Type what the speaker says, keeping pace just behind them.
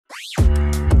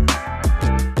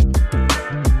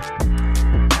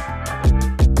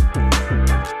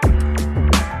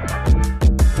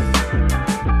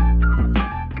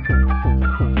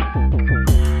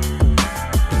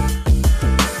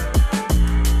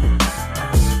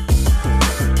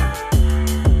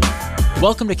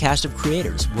Welcome to Cast of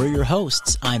Creators. We're your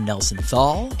hosts. I'm Nelson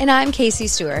Thal. And I'm Casey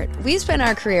Stewart. We've spent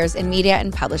our careers in media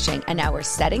and publishing, and now we're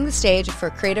setting the stage for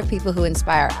creative people who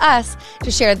inspire us to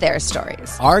share their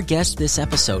stories. Our guest this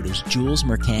episode is Jules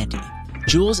Mercanti.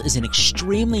 Jules is an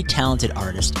extremely talented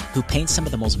artist who paints some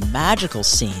of the most magical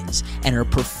scenes, and her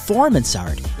performance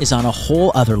art is on a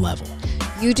whole other level.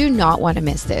 You do not want to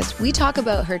miss this. We talk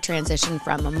about her transition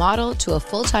from a model to a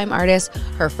full-time artist,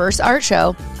 her first art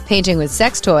show, painting with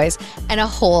sex toys, and a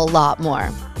whole lot more.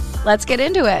 Let's get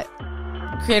into it.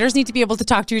 Creators need to be able to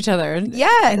talk to each other.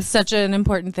 Yes. It's such an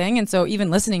important thing. And so even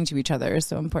listening to each other is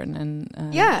so important. And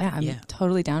I'm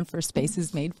totally down for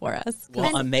spaces made for us.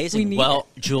 Well, amazing. Well,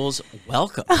 Jules,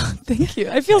 welcome. Oh, thank you.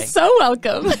 I feel so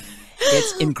welcome.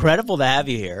 It's incredible to have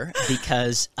you here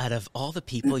because out of all the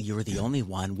people, you were the only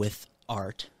one with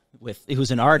art,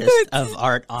 who's an artist of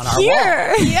art on our wall.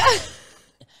 Yeah.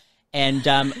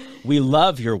 And we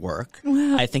love your work.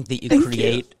 Well, I think that you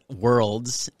create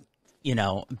worlds,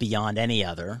 beyond any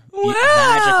other.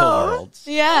 Magical worlds.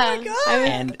 Yeah. Oh my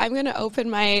God. I'm going to open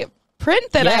my print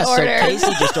that I ordered. So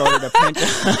Casey just ordered a print.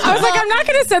 I was like, I'm not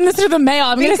going to send this through the mail.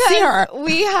 I'm going to see her.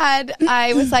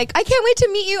 I was like, I can't wait to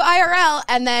meet you IRL.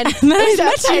 And then I was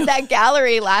outside that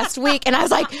gallery last week, and I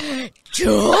was like,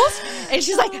 Jules? And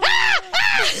she's like,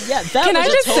 Yeah, Can I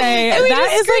just say, that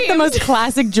is like the most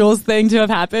classic Jules thing to have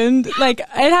happened. Like, it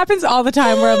happens all the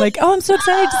time where I'm like, oh, I'm so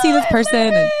excited to see this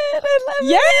person. I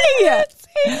love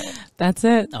it. That's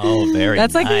it. Oh, very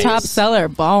That's like nice. top seller.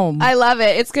 Boom. I love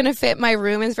it. It's going to fit my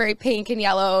room. It's very pink and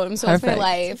yellow. I'm so for Perfect.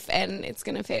 life, and it's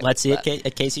going to fit. Let's see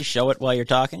it, Casey. Show it while you're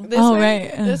talking. This way?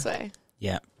 Right. This way.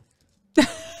 Yeah.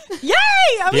 Yay!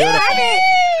 I'm Beautiful. happy.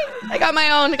 I got my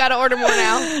own. I got to order more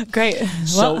now. Great.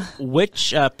 So, Well,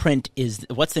 which print is?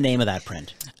 What's the name of that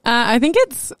print? I think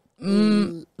it's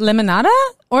Lemonada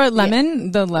or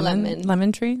lemon. The Lemon.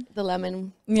 lemon tree. The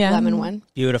lemon. Yeah. Lemon one.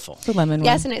 Beautiful. The lemon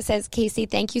Yes, one. and it says, Casey,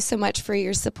 thank you so much for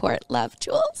your support. Love,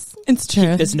 Jules. It's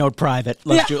true. This note private.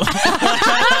 Love, Jules.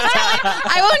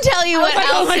 I won't tell you what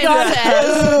oh else my it God.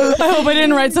 says. I hope I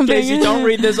didn't write something. Casey, don't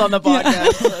read this on the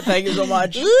podcast. Thank you so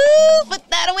much. Ooh, put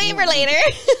that away for later.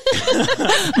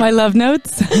 My love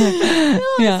notes.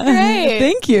 Yeah. great.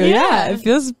 Thank you. Yeah. Yeah. It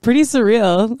feels pretty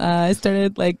surreal. I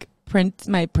started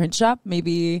my print shop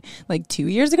maybe 2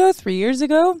 years ago, 3 years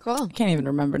ago. Cool. I can't even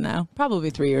remember now. Probably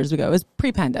 3 years ago. It was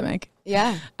pre-pandemic.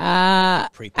 Yeah. And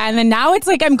then now it's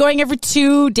like I'm going every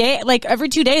 2 days. Like every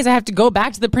 2 days, I have to go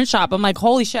back to the print shop. I'm like,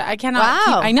 holy shit, I cannot.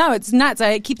 Wow. I know, it's nuts.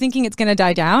 I keep thinking it's going to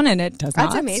die down, and it does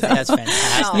not. That's amazing. So- That's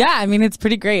fantastic. yeah, I mean, it's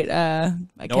pretty great.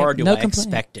 Nor do I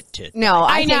expect it to. No,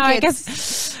 I know. I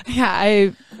guess. Yeah.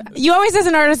 You always, as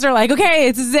an artist, are like, okay,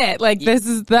 this is it. Like, this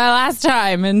is the last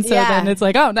time, and so then it's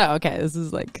like, oh no, okay, this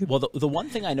is like. Well, the one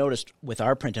thing I noticed with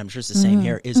our print, I'm sure it's the same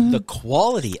here, is the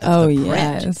quality of the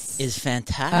print is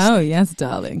fantastic. Oh yes,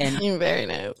 darling. And very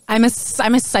nice. I'm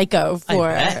a psycho for.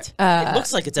 I bet. It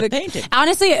looks like it's a painting.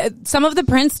 Honestly, some of the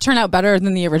prints turn out better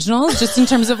than the originals, just in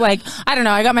terms of I don't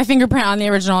know, I got my fingerprint on the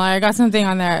original, I got something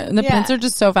on there. And the prints are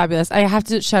just so fabulous. I have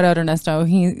to shout out Ernesto.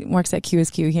 He works at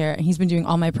QSQ here. He's been doing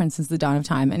all my prints since the dawn of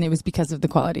time, and it was because of the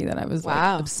quality that I was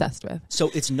obsessed with.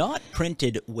 So it's not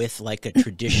printed with a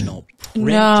traditional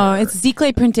printer. No, it's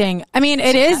Z-clay printing. I mean,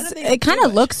 it kind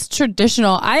of looks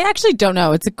traditional. I actually don't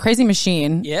know. It's a crazy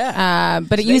machine. Yeah.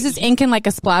 But it uses ink in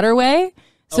a splatter way.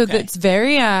 So Okay. it's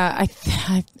very, I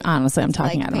honestly, I'm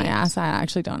talking Like out of my paint. ass. I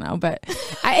actually don't know, but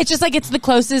it's just it's the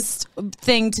closest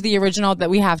thing to the original that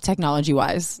we have technology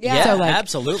wise. Yeah. So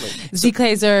absolutely.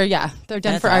 Z-clays are, they're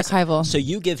done Fantastic. for archival. So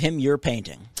you give him your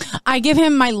painting. I give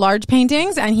him my large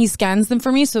paintings and he scans them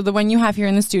for me. So the one you have here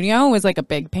in the studio was a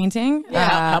big painting.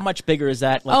 How much bigger is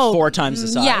that? 4 times the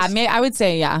size? Yeah, I would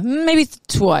say, maybe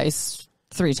twice,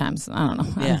 3 times. I don't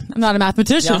know. Yeah. I'm not a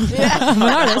mathematician. I'm an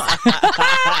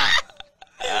artist.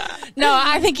 No,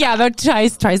 I think, about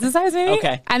twice the size maybe.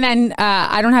 Okay. And then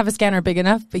I don't have a scanner big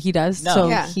enough, but he does. No. So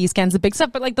Yeah. he scans the big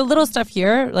stuff. But the little stuff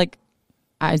here,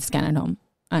 I scan at home.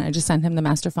 And I just send him the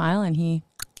master file and he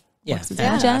works his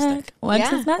magic. Works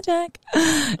his magic.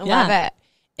 I love it.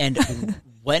 And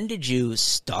when did you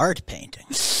start painting?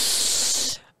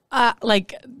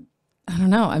 I don't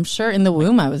know. I'm sure in the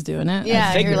womb I was doing it.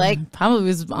 Yeah, figured. you're Probably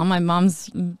was on my mom's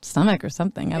stomach or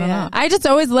something. I don't know. I just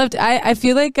always lived. I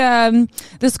feel like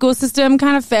the school system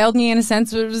kind of failed me in a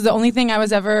sense. It was the only thing I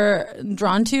was ever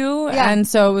drawn to, and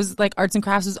so it was arts and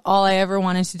crafts was all I ever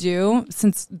wanted to do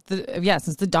since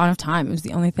the dawn of time. It was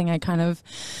the only thing I kind of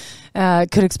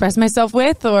could express myself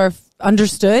with or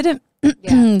understood.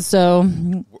 So,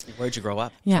 where'd you grow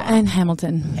up? Yeah, in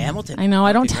Hamilton. Hamilton. I know.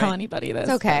 I don't That'd be tell great. anybody this.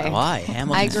 It's okay. Why?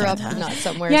 Hamilton. I grew up not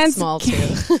somewhere small too.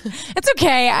 It's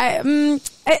okay.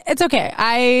 It's okay.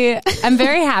 I'm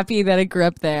very happy that I grew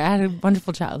up there. I had a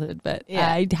wonderful childhood, but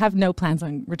I have no plans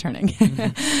on returning.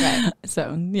 Right.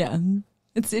 So yeah,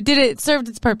 it served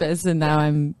its purpose, and now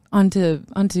I'm onto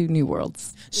new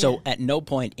worlds. So at no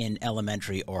point in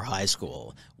elementary or high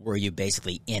school were you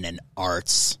basically in an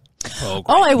arts program?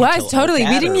 Oh, I was totally.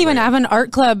 We didn't even have an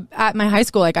art club at my high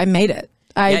school. Like I made it.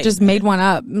 I just made one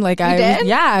up. Like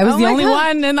I was the only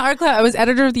one in the art club. I was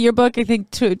editor of the yearbook, I think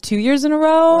 2 years in a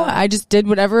row. Wow. I just did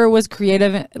whatever was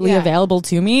creatively available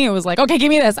to me. It was like, okay, give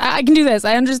me this. I can do this.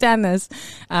 I understand this.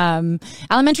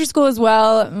 Elementary school as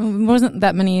well. Wasn't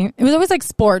that many. It was always like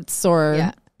sports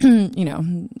or,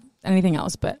 anything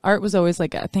else, but art was always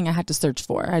like a thing I had to search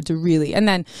for. I had to really, and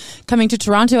then coming to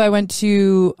Toronto, I went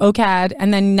to OCAD,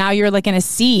 and then now you're like in a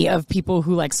sea of people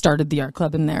who like started the art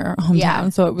club in their hometown. Yeah.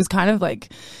 So it was kind of like,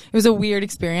 it was a weird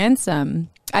experience.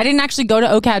 I didn't actually go to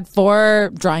OCAD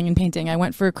for drawing and painting. I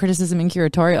went for criticism and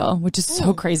curatorial, which is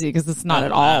so crazy because it's not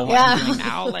at all what I'm doing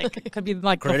now. Like it could be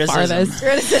like the farthest.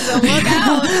 Criticism, look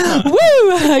out! Woo!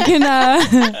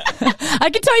 I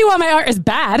can tell you why my art is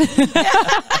bad.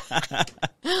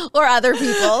 Or other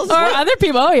people's.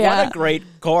 Yeah. What a great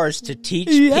course to teach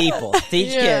people,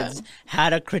 kids how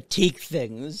to critique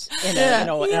things in an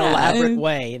elaborate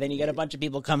way. Then you get a bunch of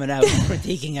people coming out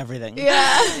critiquing everything.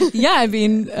 Yeah. I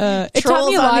mean, it taught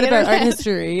me a lot about art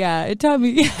history. Yeah, it taught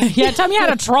me. It taught me how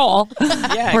to troll.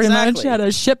 Pretty much how to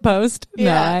shitpost.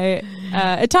 Yeah.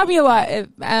 No, it taught me a lot, and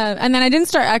then I didn't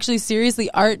start actually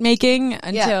seriously art making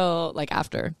until like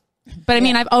after. But I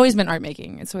mean, I've always been art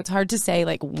making, so it's hard to say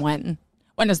like when.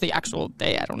 When is the actual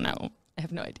day? I don't know. I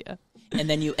have no idea. And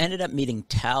then you ended up meeting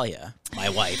Talia, my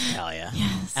wife, Talia.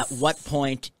 Yes. At what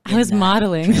point? I was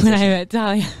modeling when I met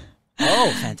Talia.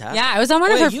 Oh, fantastic. Yeah, I was on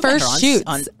one of her first shoots.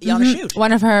 On a shoot.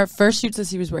 One of her first shoots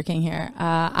as she was working here.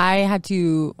 I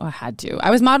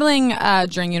was modeling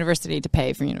during university to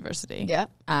pay for university. Yeah.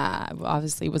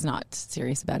 Obviously was not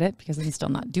serious about it because I'm still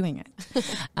not doing it.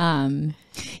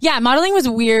 Modeling was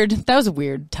weird. That was a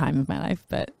weird time of my life,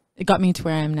 but it got me to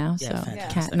where I am now.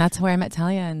 And that's where I met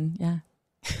Talia, and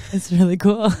it's really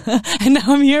cool. And now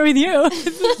I'm here with you.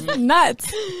 It's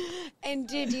nuts. And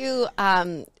did you,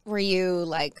 were you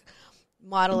like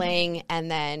modeling and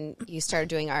then you started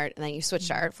doing art and then you switched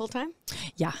to art full time?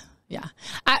 Yeah.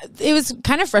 It was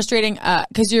kind of frustrating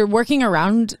because you're working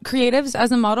around creatives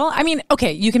as a model. I mean,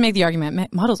 okay, you can make the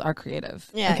argument models are creative.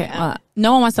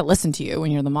 No one wants to listen to you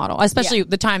when you're the model, especially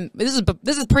the time. This is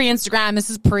pre-Instagram. This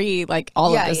is pre like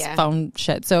all of this phone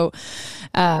shit. So,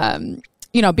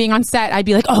 being on set, I'd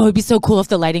be like, oh, it'd be so cool if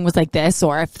the lighting was like this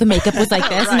or if the makeup was like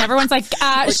this. And everyone's like,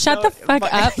 shut the fuck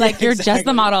up. Like, you're just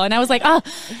the model. And I was like,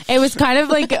 it was kind of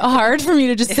like hard for me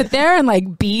to just sit there and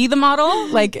like be the model.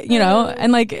 Like,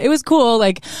 and like, it was cool.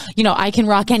 Like, I can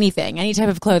rock anything, any type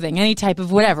of clothing, any type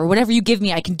of whatever you give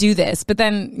me, I can do this. But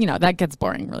then, that gets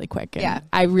boring really quick. And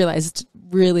I realized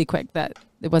really quick that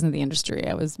it wasn't the industry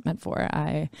I was meant for.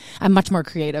 I'm much more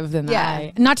creative than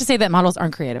not to say that models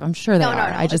aren't creative. I'm sure they are.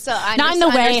 I just not in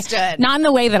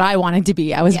the way that I wanted to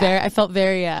be. I felt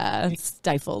very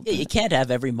stifled. Yeah, you can't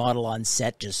have every model on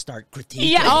set just start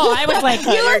critiquing. Yeah. Oh, I was like, you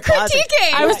were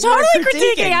critiquing. I was totally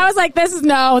critiquing. I was like, this is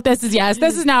no, this is yes,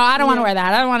 this is no. I don't want to wear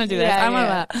that. I don't want to do this. I want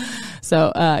that.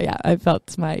 So I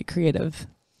felt my creative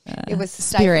it was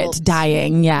spirit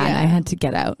dying. Yeah, and I had to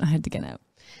get out.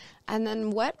 And then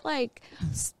what, like,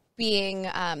 being,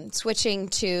 switching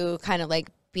to kind of like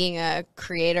being a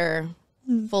creator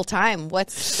full time,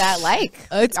 what's that like?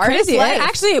 It's crazy.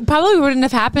 Actually, it probably wouldn't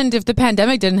have happened if the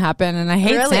pandemic didn't happen. And I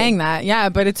hate saying that. Yeah,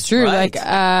 but it's true. Right. Like,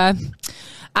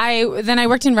 I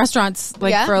worked in restaurants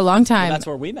for a long time. Well, that's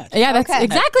where we met. Yeah, that's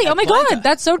exactly. Oh my God,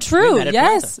 that's so true.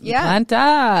 Yes.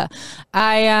 Yeah.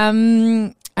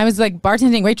 I was like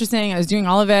bartending, waitressing. I was doing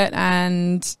all of it,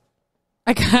 and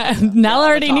Nell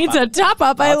already needs a top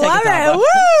up. I love it. Woo!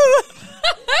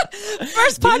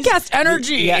 First podcast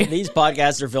energy. Yeah, these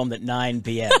podcasts are filmed at 9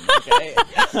 p.m. Okay?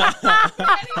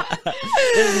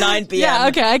 This is 9 p.m. Yeah,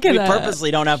 okay, I can. We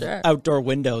purposely don't have outdoor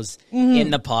windows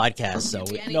in the podcast, so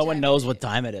no one knows what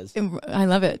time it is. I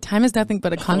love it. Time is nothing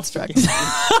but a construct.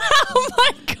 Oh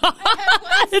my God. I had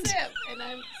one sip and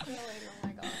I'm feeling, oh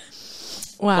my God.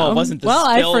 Wow. Well, it wasn't the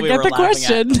I spill forget we were the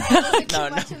question. No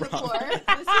problem.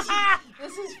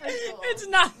 This is for cool. It's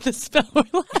not the spill we're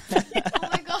laughing. Oh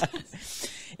my God.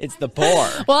 It's the pour.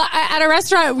 Well, at a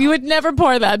restaurant, we would never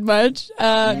pour that much. No,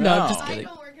 I'm just kidding. I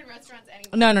don't work in restaurants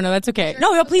anymore. No, that's okay.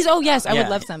 No, please. Oh, yes, I would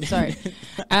love some. Sorry.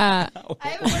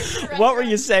 What were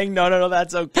you saying? No,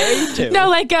 that's okay too. No,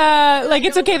 like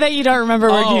it's okay that you don't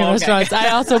remember working in restaurants. I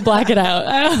also black it out.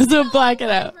 For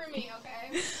me,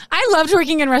 okay? I loved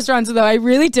working in restaurants, though. I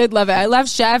really did love it. I love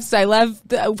chefs. I love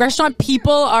the restaurant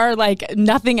people are like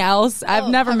nothing else. I've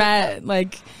never met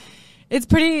like. It's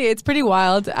pretty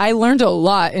wild. I learned a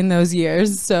lot in those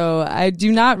years, so I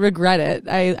do not regret it.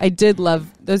 I did love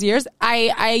those years.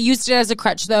 I used it as a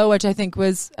crutch, though, which I think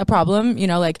was a problem. You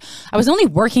know, like I was only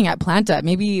working at Planta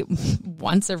maybe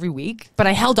once every week, but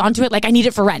I held on to it like I need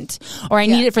it for rent or I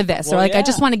need it for this or like I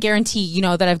just want to guarantee, you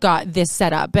know, that I've got this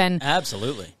set up. And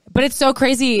absolutely. But it's so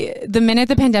crazy. The minute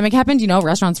the pandemic happened, you know,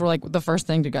 restaurants were like the first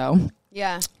thing to go.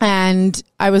 Yeah. And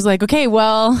I was like, okay,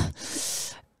 well,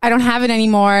 I don't have it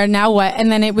anymore. Now what?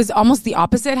 And then it was almost the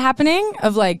opposite happening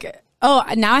of like, oh,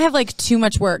 now I have like too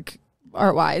much work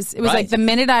art wise. It was like the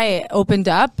minute I opened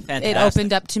up, it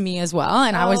opened up to me as well.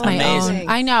 And I was my own.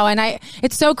 I know. And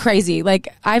it's so crazy.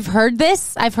 Like I've heard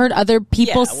this. I've heard other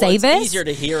people say it's this. Easier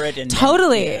to hear it. And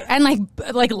and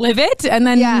like live it. And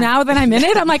then now that I'm in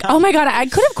it, I'm like, oh my God, I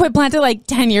could have quit Planta like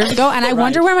 10 years ago. And I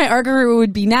wonder where my art career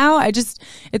would be now.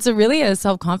 It's really a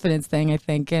self-confidence thing, I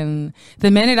think. And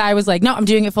the minute I was like, no, I'm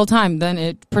doing it full time, then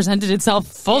it presented itself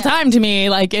full time to me,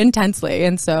 like intensely.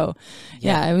 And so,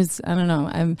 it was, I don't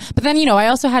know. But then, you know, I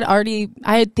also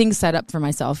had things set up for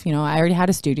myself. You know, I already had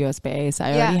a studio space.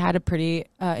 I already had a pretty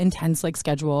intense like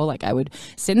schedule. Like I would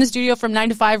sit in the studio from 9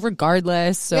 to 5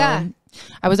 regardless. So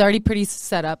I was already pretty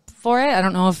set up for it. I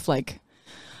don't know if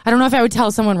I would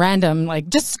tell someone random, like,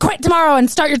 just quit tomorrow and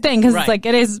start your thing. Because it's like,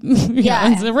 it is,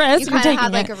 it's a risk. You kind of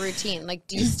had like a routine. Like,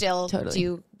 do you still do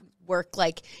you work,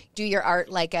 like, do your art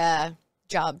like a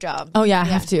job? Oh, yeah, I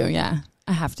have to. Yeah,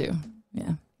 I have to.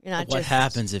 Yeah. You're not what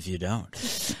happens if you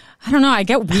don't? I don't know. I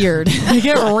get weird. I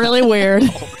get really weird.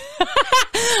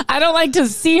 I don't like to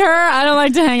see her. I don't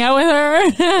like to hang out with her.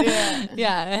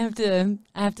 I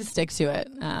have to stick to it.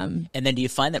 And then do you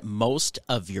find that most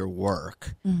of your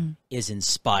work is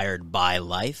inspired by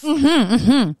life?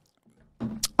 Oh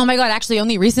my God, actually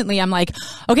only recently I'm like,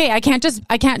 okay, I can't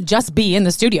just be in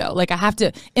the studio. Like I have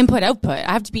to output.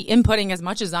 I have to be inputting as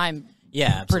much as I'm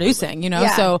producing, you know?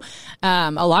 So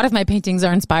a lot of my paintings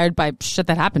are inspired by shit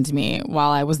that happened to me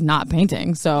while I was not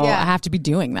painting. So I have to be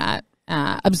doing that.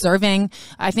 Observing.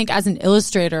 I think as an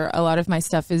illustrator, a lot of my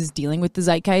stuff is dealing with the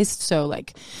zeitgeist. So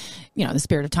like, you know, the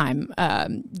spirit of time,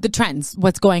 the trends,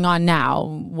 what's going on now,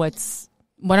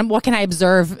 what can I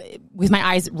observe with my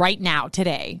eyes right now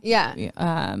today? Yeah.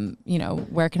 You know,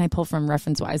 where can I pull from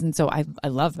reference wise? And so I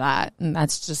love that. And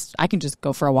that's just, I can just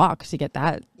go for a walk to get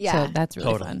that. Yeah. So that's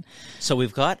really fun. So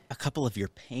we've got a couple of your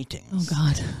paintings. Oh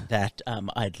God. That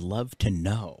I'd love to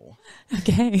know.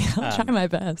 Okay. I'll try my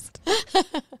best.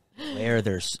 Where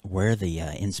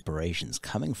the inspiration's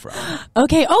coming from.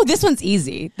 Okay. Oh, this one's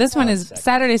easy. This one is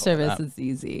Saturday service. It's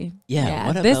easy. Yeah.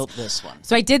 What about this one?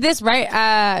 So I did this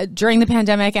right during the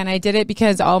pandemic, and I did it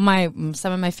because some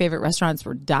of my favorite restaurants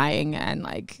were dying and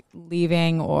like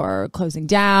leaving or closing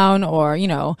down, or you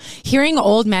know, hearing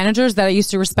old managers that I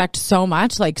used to respect so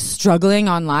much like struggling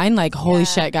online. Like holy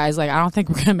shit, guys! Like I don't think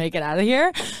we're gonna make it out of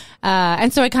here.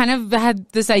 And so I kind of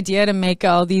had this idea to make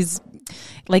all these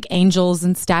like angels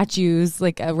and statues,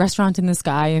 like a restaurant in the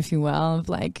sky, if you will, of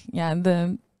like,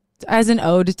 as an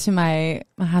ode to my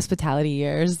hospitality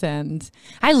years. And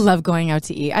I love going out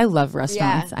to eat. I love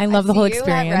restaurants. I love the whole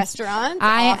experience. At restaurants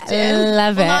I often.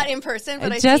 love it. Not in person,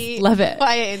 but I just see love it.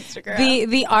 Via Instagram.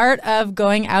 The art of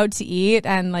going out to eat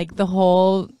and like the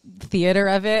whole theater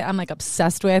of it, I'm like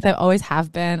obsessed with. I always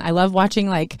have been. I love watching,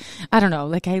 like, I don't know,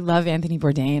 like I love Anthony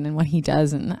Bourdain and what he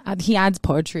does, and he adds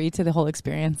poetry to the whole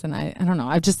experience. And I don't know,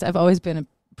 I've always been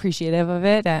appreciative of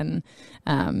it. And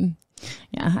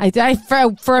I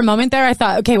for a moment there I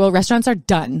thought, okay, well, restaurants are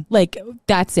done, like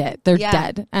that's it, they're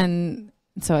dead. And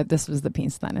so this was the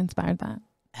piece that inspired that.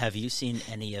 Have you seen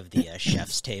any of the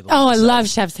Chef's Table? Oh, I love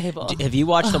Chef's Table. Have you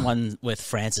watched the one with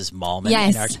Frances Mallman?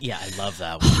 Yes. I love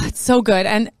that one. It's so good.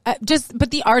 And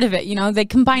but the art of it, you know, they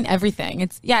combine everything.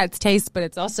 It's taste, but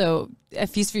it's also a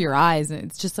feast for your eyes. And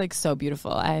it's just like so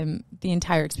beautiful. The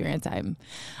entire experience, I'm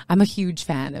a huge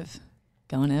fan of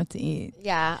going out to eat.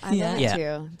 Yeah, I love it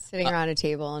too. Sitting around a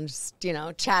table and just, you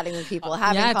know, chatting with people,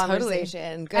 having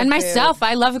conversation. Totally. And myself,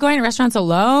 I love going to restaurants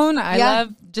alone. I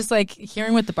love just like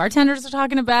hearing what the bartenders are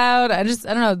talking about. I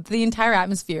don't know, the entire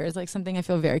atmosphere is like something I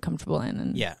feel very comfortable in.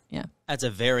 And yeah. That's a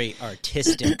very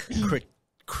artistic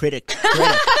critic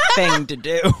thing to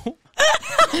do.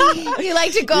 You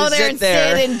like to go there and sit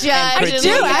and judge. I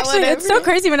do actually. It's so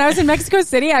crazy. When I was in Mexico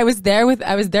City, I was there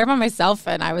by myself,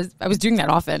 and I was doing that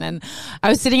often. And I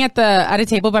was sitting at a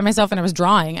table by myself, and I was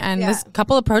drawing. And this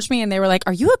couple approached me, and they were like,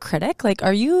 "Are you a critic? Like,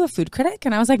 are you a food critic?"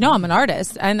 And I was like, "No, I'm an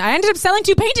artist." And I ended up selling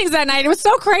 2 paintings that night. It was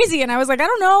so crazy. And I was like, I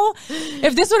don't know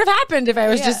if this would have happened if I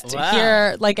was just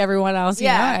here like everyone else. You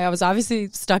know? I was obviously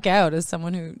stuck out as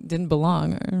someone who didn't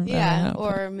belong.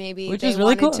 Or maybe which they is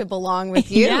really wanted cool to belong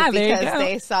with you because you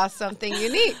they saw something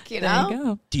unique, you know? There you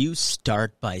go. Do you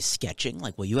start by sketching?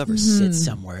 Like, will you ever sit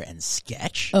somewhere and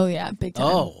sketch? Oh, yeah, big time.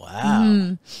 Oh,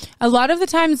 wow. A lot of the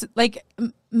times, like,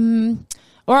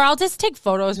 or I'll just take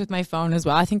photos with my phone as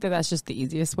well. I think that's just the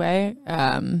easiest way.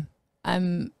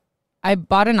 I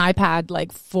bought an iPad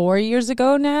like 4 years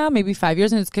ago now, maybe 5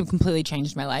 years, and it's completely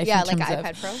changed my life. Yeah, like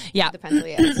iPad Pro? Yeah. The pencil,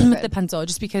 with the pencil,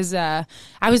 just because I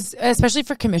was, especially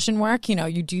for commission work, you know,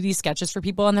 you do these sketches for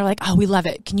people and they're like, oh, we love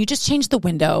it. Can you just change the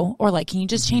window? Or like, can you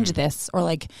just change this? Or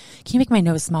like, can you make my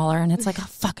nose smaller? And it's like, oh,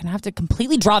 fuck, and I have to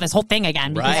completely draw this whole thing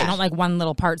again because I don't like one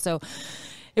little part. So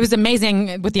it was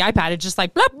amazing with the iPad. It's just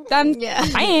like, bloop, done. Yeah.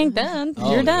 Bang, done.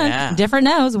 You're done. Yeah. Different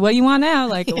nose. What do you want now?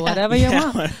 Like, whatever you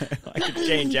want. I could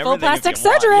change everything. Full plastic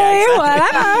surgery.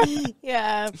 Whatever.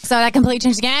 Yeah. So that completely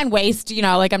changed again. Waste, you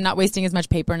know, like I'm not wasting as much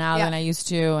paper now than I used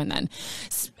to. And then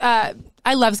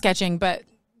I love sketching, but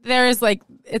there is like,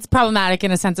 it's problematic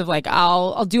in a sense of like,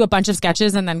 I'll do a bunch of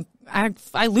sketches and then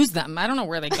I lose them. I don't know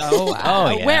where they go.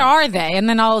 Where are they? And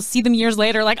then I'll see them years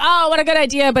later like, oh, what a good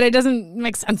idea, but it doesn't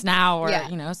make sense now. Or,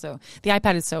 you know, so the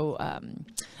iPad is so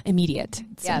immediate.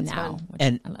 It's so now.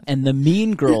 And the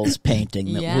Mean Girls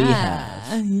painting that we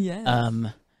have. Yeah.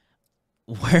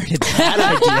 Where did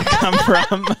that idea come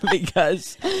from?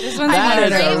 Because this one's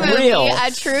that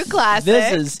is a true classic.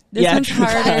 This one's true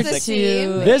classic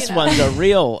too. This one's a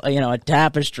real, a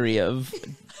tapestry of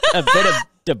a bit of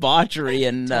debauchery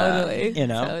and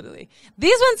totally.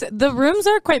 These ones, the rooms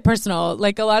are quite personal.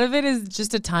 Like a lot of it is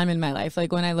just a time in my life.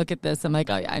 Like when I look at this, I'm like,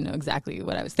 oh yeah, I know exactly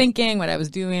what I was thinking, what I was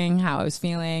doing, how I was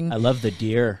feeling. I love the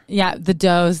deer. Yeah, the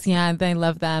does. Yeah, I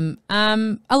love them.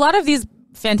 A lot of these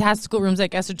fantastical rooms, I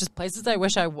guess, are just places I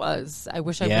wish I was. I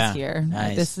wish I was here.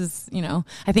 Nice. This is,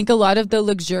 I think a lot of the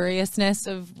luxuriousness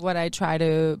of what I try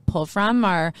to pull from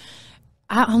are,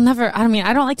 I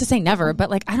don't like to say never, but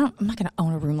like, I'm not going to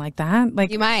own a room like that.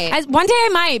 Like you might. One day I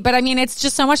might, but I mean, it's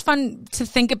just so much fun to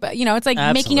think about, it's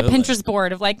like making a Pinterest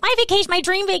board of like my vacation, my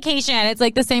dream vacation. It's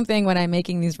like the same thing when I'm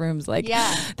making these rooms. Like,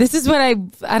 this is what I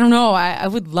don't know. I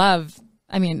would love.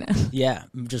 I mean,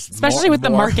 just especially with the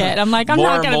market. I'm like, I'm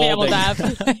not going to be able to have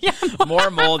more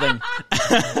molding.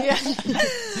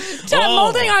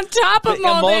 Molding on top of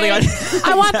molding.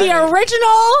 I want the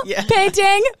original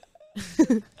painting.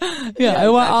 I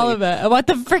want all of it. I want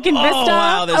the freaking vista.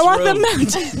 Wow, I want the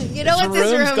mountain. You know what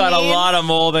this room's got needs? A lot of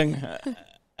molding.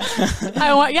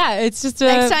 It's just a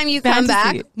next time you come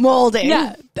back, molding.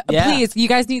 Yeah, please. You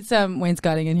guys need some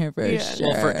wainscoting in here for sure.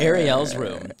 Well, for Ariel's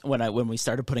room, when we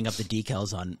started putting up the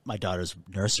decals on my daughter's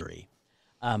nursery,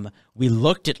 we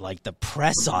looked at like the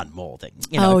press-on molding.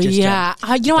 I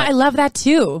love that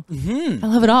too. Mm-hmm. I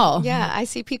love it all. Yeah, I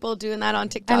see people doing that on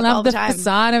TikTok all the I love the time.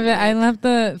 facade of it. I love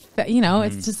the,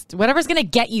 it's just whatever's going to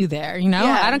get you there,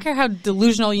 I don't care how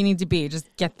delusional you need to be.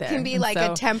 Just get there. It can be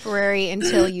a temporary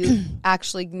until you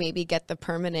actually maybe get the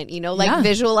permanent,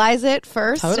 visualize it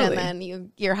first and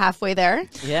then you're halfway there.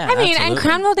 Yeah, I mean, and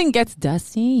crown molding gets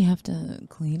dusty. You have to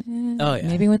clean it. Oh, yeah.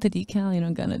 Maybe with the decal, you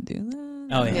don't got to do that.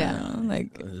 Oh, yeah.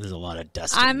 There's a lot of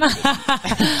dusting.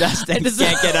 Dusting.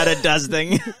 Can't get out of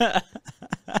dusting.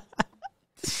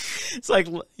 It's like,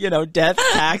 death,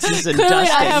 taxes, and clearly,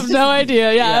 dusting. I have no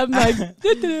idea. Yeah. I'm like,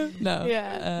 no.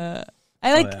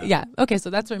 Yeah. Okay, so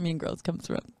that's where Mean Girls comes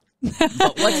from.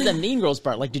 But what's the Mean Girls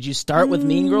part? Like, did you start with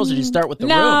Mean Girls or did you start with the room?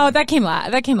 No, that came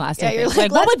last. Yeah, you're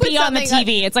like what would be on the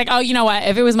TV? It's like, oh, you know what?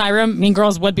 If it was my room, Mean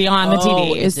Girls would be on the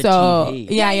TV. So, TV.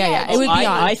 Yeah. It would be on.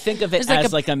 I think of it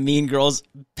as like a Mean Girls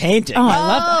painting. Oh, I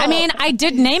love that. I mean, I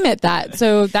did name it that,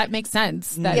 so that makes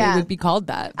sense that it would be called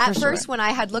that. At first, when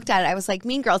I had looked at it, I was like,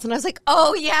 Mean Girls. And I was like,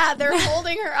 oh, yeah, they're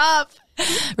holding her up.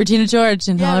 Regina George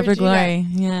in all of her glory.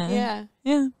 Yeah.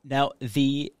 Now,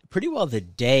 pretty well the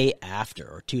day after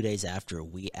or 2 days after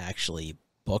we actually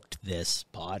booked this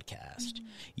podcast,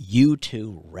 you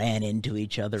two ran into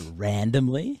each other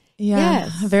randomly. Yeah,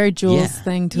 a very Jules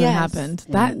thing to have happened.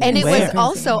 And it was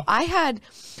also, I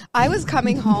was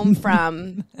coming home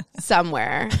from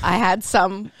somewhere. I had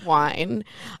some wine.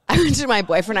 I went to my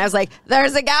boyfriend. I was like,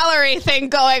 there's a gallery thing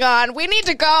going on. We need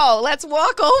to go. Let's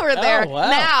walk over there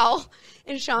now.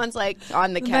 And Sean's like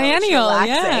on the couch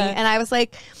relaxing. And I was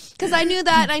like, because I knew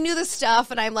that and I knew the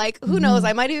stuff, and I'm like, who knows?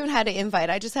 I might have even had an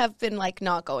invite. I just have been like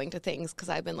not going to things because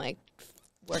I've been like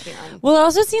working on. Well, it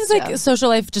also seems like social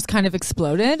life just kind of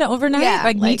exploded overnight. Yeah,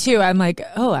 like me too. I'm like,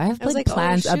 oh, I have like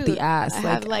plans oh, up the ass. I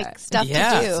like, have like stuff to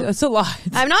do. It's a lot.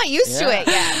 I'm not used to it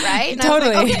yet, right? And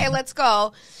Totally. I'm like, okay, let's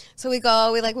go. So we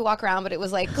go, we walk around, but it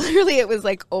was like, clearly it was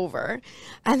like over.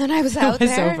 And then I was out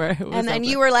there. And then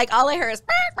you were like, all I heard is,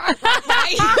 I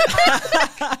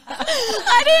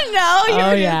didn't know. You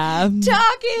were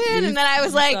talking. And then I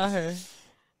was like,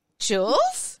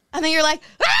 Jules? And then you're like,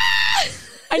 ah!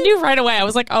 I knew right away. I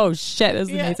was like, oh shit, this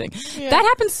is amazing. Yeah. That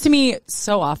happens to me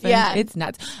so often. Yeah. It's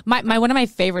nuts. My one of my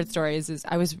favorite stories is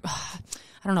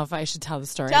I don't know if I should tell the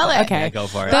story. Tell it. Okay. Yeah, go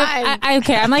for it.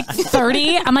 Okay, I'm like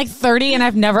 30. I'm like 30 and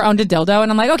I've never owned a dildo.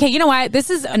 And I'm like, okay, you know what? This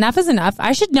is enough is enough.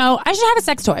 I should have a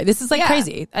sex toy. This is like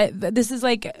crazy. This is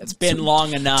like... It's been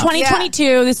long enough. 2022.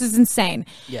 Yeah. This is insane.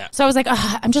 Yeah. So I was like,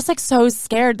 I'm just like so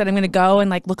scared that I'm going to go and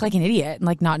like look like an idiot and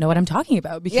like not know what I'm talking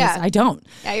about because I don't.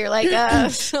 Yeah, you're like...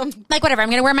 like whatever. I'm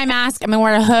going to wear my mask. I'm going to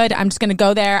wear a hood. I'm just going to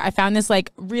go there. I found this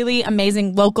like really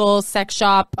amazing local sex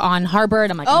shop on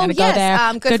Harvard. I'm like, I'm going to go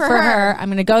there. Good for her.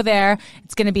 I'm going to go there.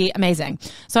 It's going to be amazing.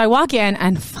 So I walk in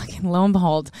and fucking lo and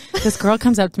behold, this girl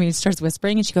comes up to me and starts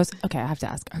whispering and she goes, okay, I have to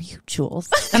ask, are you Jules?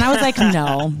 And I was like,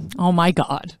 no. Oh my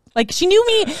God. Like she knew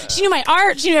me. She knew my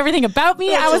art. She knew everything about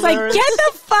me. I was like, get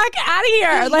the fuck out of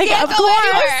here. Like,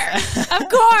 of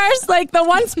course, like the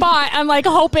one spot I'm like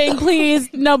hoping, please,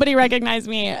 nobody recognize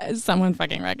me. Someone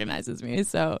fucking recognizes me.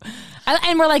 So,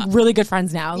 and we're like really good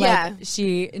friends now. Like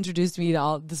she introduced me to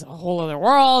all this whole other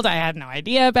world I had no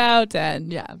idea about.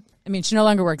 And I mean, she no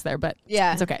longer works there, but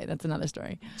it's okay. That's another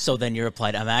story. So then you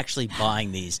replied, I'm actually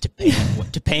buying these to paint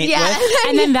with.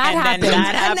 And then that happened.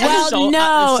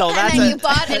 And then you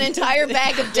bought an entire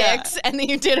bag of dicks, and then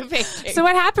you did a painting. So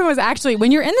what happened was actually,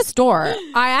 when you're in the store,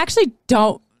 I actually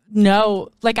don't know.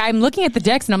 Like, I'm looking at the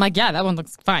dicks, and I'm like, yeah, that one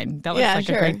looks fine. That looks like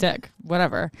a great dick.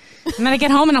 Whatever. And then I get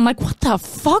home, and I'm like, what the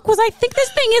fuck was I think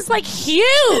this thing is, like,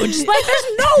 huge? Like,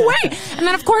 there's no way. And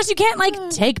then, of course, you can't, like,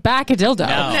 take back a dildo.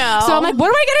 No. So I'm like, what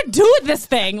am I going to do with this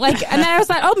thing? Like, and then I was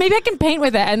like, oh, maybe I can paint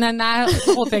with it. And then that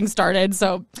whole thing started.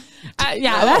 So, and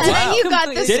then you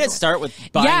got this. Did it start with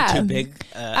buying too big?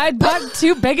 I bought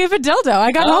too big of a dildo.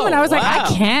 I got home and I was like, I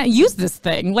can't use this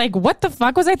thing. Like, what the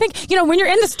fuck was I thinking? You know, when you're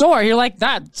in the store, you're like,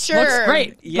 that looks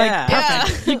great. Yeah. Like,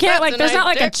 perfect. You can't, like, there's not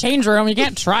like a change room. You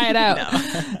can't try it out. No.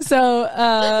 So,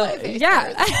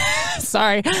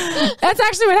 sorry. That's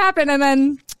actually what happened. And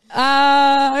then,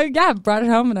 brought it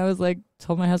home and I was like,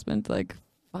 told my husband, like,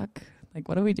 fuck, like,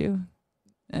 what do we do?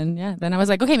 And then I was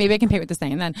like, okay, maybe I can paint with this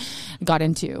thing. And then got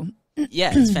into.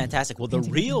 Yeah, it's fantastic. Well, the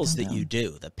reels that you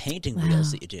do, the painting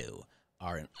reels that you do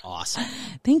are awesome.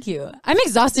 Thank you. I'm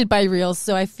exhausted by reels.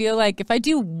 So I feel like if I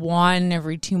do one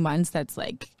every 2 months, that's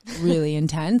like really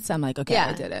intense. I'm like, okay,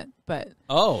 I did it. But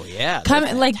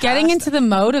getting into the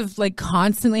mode of like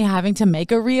constantly having to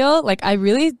make a reel, like I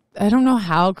don't know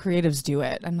how creatives do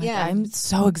it. I'm like, I'm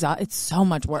so exhausted. It's so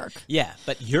much work. Yeah,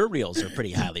 but your reels are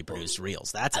pretty highly produced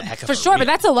reels. That's a heck of for sure, but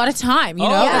that's a lot of time. You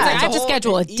know, yeah. Like, I have to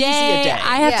schedule a day.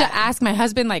 I have to ask my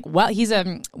husband. Like, well, he's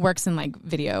works in like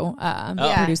video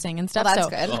producing and stuff. Well, that's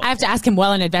so good. I have to ask him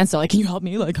well in advance. So like, can you help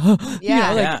me? Like,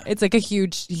 it's like a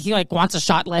huge. He like wants a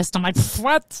shot list. I'm like,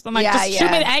 what? I'm like, just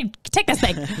shoot me. Hey, take this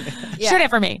thing. Shoot it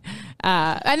for me.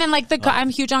 And then like I'm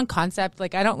huge on concept.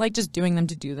 Like, I don't like just doing them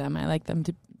to do them. I like them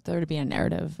to. There to be a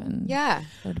narrative and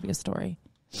there to be a story.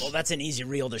 Well, that's an easy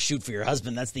reel to shoot for your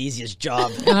husband. That's the easiest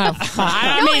job.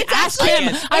 I mean, ask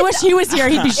him. I wish he was here.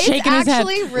 He'd be shaking his head. It's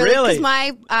actually really, because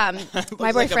my boyfriend.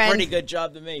 Like a pretty good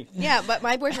job to me. Yeah, but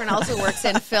my boyfriend also works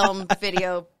in film,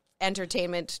 video,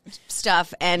 entertainment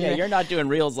stuff, and you're not doing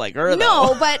reels like her.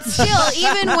 No, though. but still,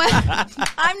 even when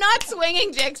I'm not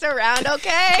swinging dicks around,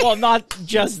 okay. Well, not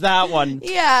just that one.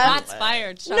 Yeah, Shots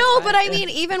fired. But I mean,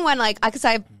 even when like, because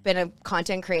I've been a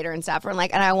content creator and stuff, and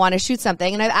like, and I want to shoot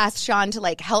something, and I've asked Sean to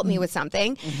like help me with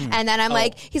something, and then I'm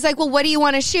like, he's like, well, what do you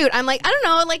want to shoot? I'm like, I don't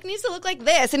know, it like needs to look like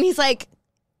this, and he's like.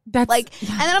 That's like,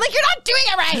 and then I'm like, you're not doing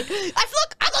it right. I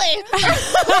look ugly.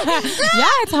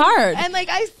 Yeah, it's hard. And like,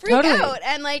 I freak out.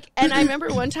 And like, and I remember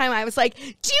one time I was like, do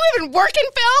you even work in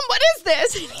film? What is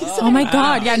this? Oh my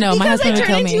God. Yeah, no, my husband would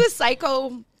kill me. I turned into a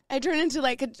psycho. I turned into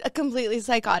like a completely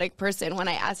psychotic person when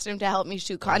I asked him to help me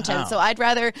shoot content. Wow. So I'd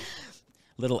rather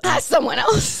ask someone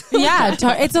else. Yeah,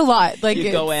 it's a lot. Like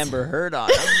you go Amber Heard on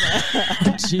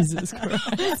him. Jesus Christ.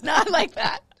 It's not like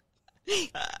that.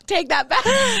 Take that back.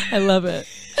 I love it.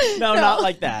 No, not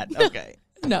like that. Okay.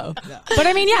 No. But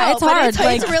I mean, yeah, it's hard.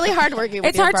 It's really hard working with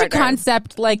it's your hard partner. to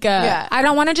concept like I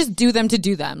don't want to just do them to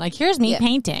do them. Like, here's me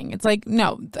painting. It's like,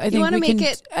 no, I think wanna we make can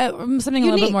it something a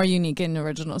little bit more unique and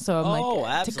original. So I'm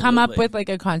like, to come up with like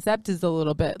a concept is a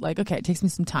little bit like, okay, it takes me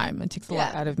some time. It takes a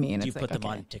lot out of me. And do it's you like, put them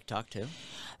on TikTok too?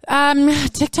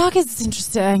 TikTok is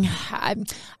interesting.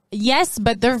 Yes,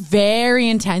 but they're very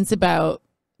intense about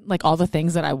like all the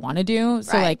things that I want to do.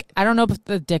 So like, I don't know if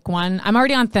the dick one, I'm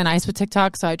already on thin ice with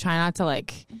TikTok, so I try not to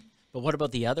like. But what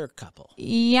about the other couple?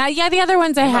 Yeah, the other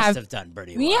ones I must have done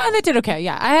pretty well. Yeah, they did okay.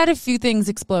 Yeah, I had a few things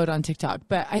explode on TikTok,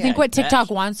 but I think what TikTok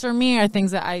wants from me are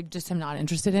things that I just am not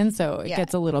interested in. So it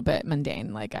gets a little bit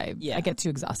mundane. Like I get too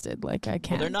exhausted. Like I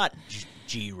can't. Well, they're not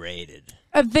G-rated.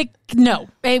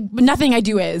 Nothing I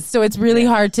do is. So it's really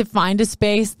hard to find a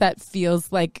space that feels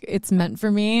like it's meant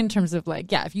for me in terms of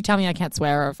like, if you tell me I can't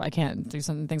swear or if I can't do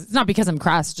some things, it's not because I'm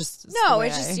crass. Just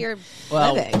it's just your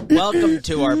living. Welcome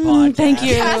to our podcast. Thank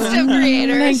you. Cast of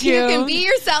creators. Thank you. You can be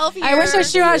yourself here. I wish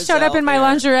I showed up in my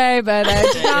lingerie, but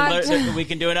I did not. We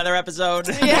can do another episode.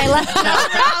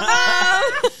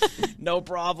 No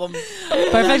problem.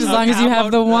 Perfect, as long as you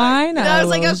have the wine. I was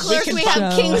like, of course we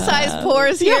have king-size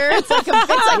pours here. It's like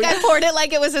I poured it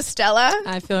like it was a Stella.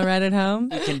 I feel right at home.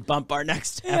 We can bump our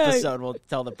next episode. We'll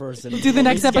tell the person. Do the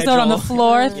next episode on the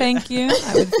floor. Thank you.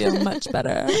 I would feel much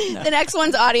better. No. The next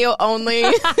one's audio only.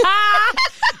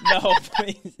 No,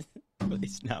 please.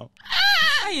 Please, no.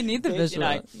 You need the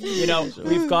visual.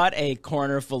 We've got a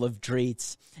corner full of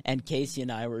treats. And Casey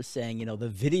and I were saying, the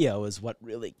video is what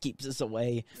really keeps us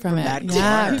away from that.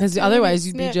 Yeah, because otherwise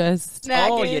you'd be just...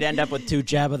 you'd end up with 2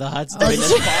 Jabba the Hutts doing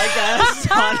this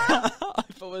podcast.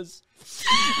 If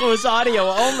it was audio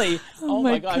only. Oh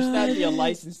my gosh, that'd be a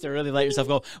license to really let yourself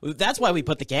go. That's why we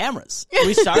put the cameras.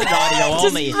 We started audio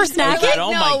only. For snacking?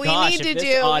 Oh my gosh, if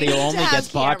this audio only gets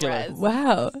popular.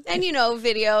 Wow. And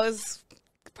video is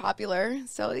popular.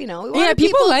 So, we wanted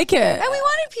people like it. And we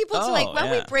wanted people to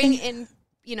when we bring in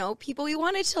people, we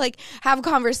wanted to like have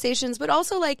conversations, but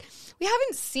also like we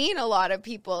haven't seen a lot of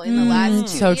people in the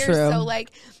last 2 years. True. So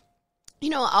like,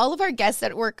 all of our guests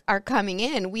at work are coming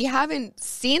in. We haven't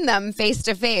seen them face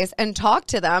to face and talked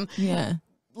to them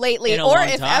lately, or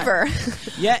if ever.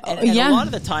 And a lot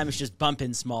of the time it's just bump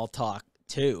in small talk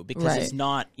too, because it's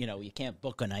not, you can't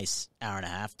book a nice hour and a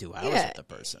half, 2 hours with the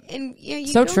person. And you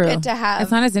so don't true. get to have.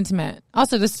 It's not as intimate.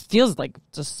 Also, this feels like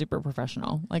just super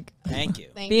professional. Like, thank you.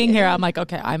 Being here, I'm like,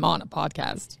 okay, I'm on a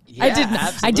podcast. Yeah,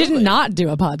 I did not do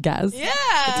a podcast. Yeah,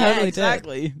 I totally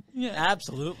exactly. did. Yeah,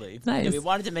 absolutely. It's nice. We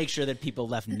wanted to make sure that people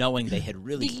left knowing they had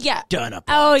really done a podcast.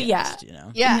 Oh yeah,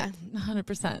 yeah,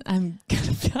 100%.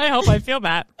 I hope I feel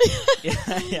that. And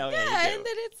then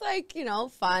it's like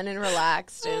fun and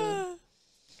relaxed and.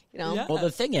 Well, the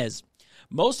thing is,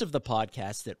 most of the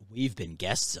podcasts that we've been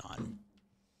guests on,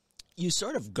 you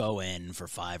sort of go in for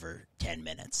 5 or 10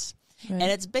 minutes. Right.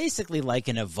 And it's basically like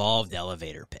an evolved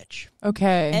elevator pitch.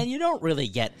 Okay. And you don't really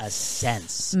get a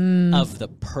sense of the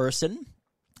person.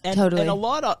 And, totally. And a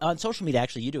lot on social media,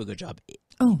 actually, you do a good job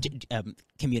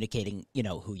communicating,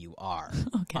 who you are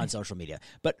on social media.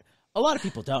 But a lot of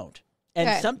people don't.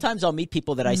 And sometimes I'll meet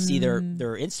people that I see their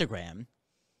Instagram,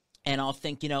 and I'll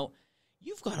think,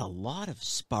 you've got a lot of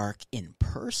spark in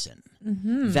person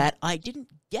that I didn't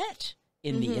get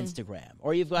in the Instagram.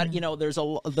 Or you've got, there's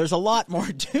a lot more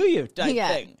to you type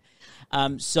thing.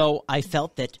 So I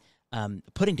felt that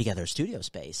putting together a studio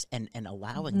space and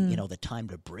allowing, the time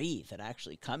to breathe and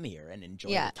actually come here and enjoy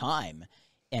the time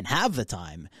and have the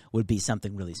time would be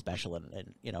something really special.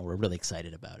 And we're really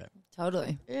excited about it.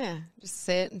 Totally. Yeah. Just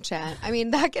sit and chat. I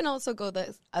mean, that can also go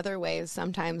the other ways.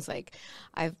 Sometimes like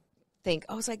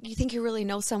it's like you think you really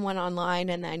know someone online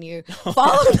and then you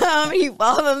follow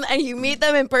them and you meet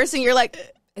them in person. You're like,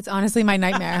 it's honestly my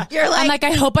nightmare. You're like, I'm like,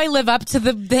 I hope I live up to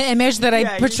the image that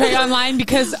I portray online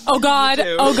because, oh God.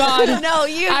 No,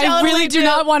 you I really do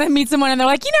not want to meet someone and they're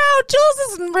like, Jules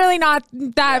is really not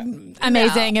that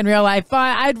amazing in real life.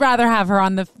 I'd rather have her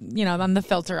on the, on the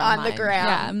filter on online. the ground.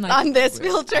 Yeah, I'm like, on this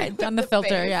filter. On the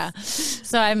filter, yeah.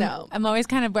 So I'm always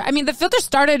kind of, I mean, the filter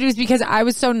started was because I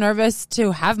was so nervous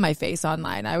to have my face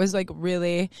online. I was like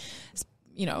really,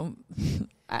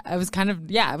 I was kind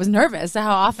of, I was nervous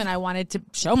how often I wanted to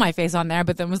show my face on there,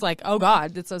 but then was like, oh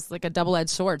God, it's just like a double-edged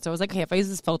sword. So I was like, okay, if I use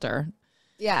this filter.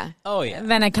 Yeah. Oh, yeah.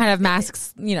 Then it kind of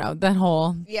masks, that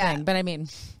whole thing. But I mean.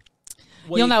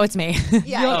 you'll know it's me.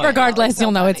 Regardless,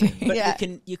 you'll know it's me. But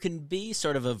you can be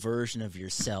sort of a version of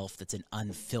yourself that's an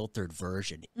unfiltered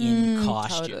version in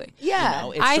costume. Totally. Yeah. You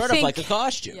know, it's sort of like a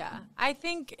costume. Yeah. I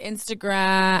think Instagram,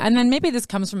 and then maybe this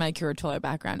comes from my curatorial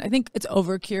background. I think it's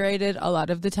over-curated a lot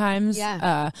of the times.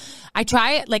 Yeah. I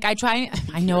try it. Like,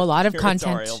 I know a lot of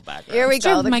content. Here we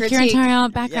go. My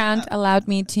curatorial background allowed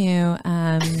me to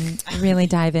really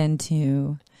dive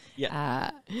into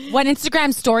what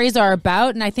Instagram stories are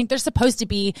about, and I think they're supposed to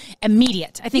be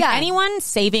immediate. I think anyone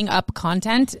saving up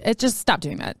content, just stop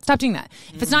doing that. Stop doing that.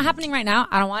 If it's not happening right now,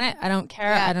 I don't want it. I don't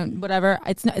care. I don't whatever.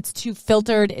 It's too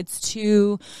filtered. It's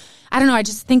too. I don't know. I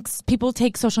just think people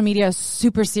take social media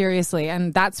super seriously,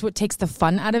 and that's what takes the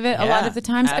fun out of it a lot of the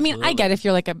times. Absolutely. I mean, I get if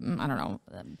you're like a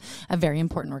very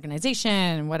important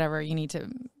organization, whatever, you need to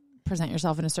present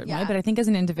yourself in a certain way. But I think as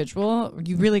an individual,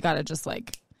 you really got to just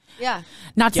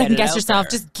not second guess yourself.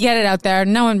 Just get it out there.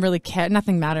 No one really cares.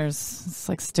 Nothing matters. It's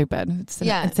like stupid. It's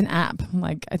an app.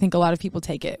 Like, I think a lot of people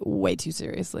take it way too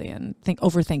seriously and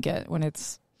overthink it when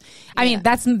it's. I mean,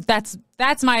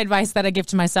 that's my advice that I give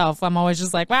to myself. I'm always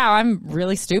just like, wow, I'm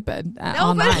really stupid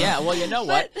online. Yeah, well, you know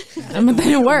what? But then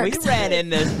it works.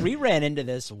 We ran into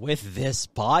this with this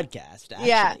podcast,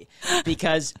 actually.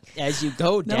 Because as you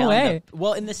go down,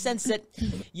 in the sense that,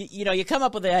 you come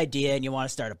up with the idea and you want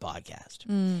to start a podcast.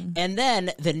 And then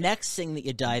the next thing that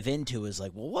you dive into is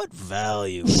like, well, what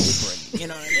value are you bringing? You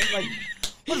know what I mean? Like,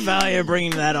 what value are you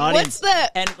bringing to that audience?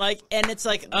 And it's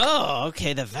like, oh,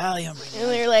 okay, the value I'm bringing.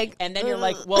 And you're like, and then you're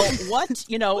like, well,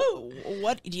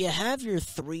 what do you have your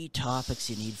 3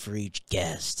 topics you need for each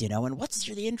guest? And what's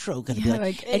the intro going to be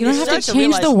like? You don't have to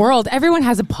change the world. Everyone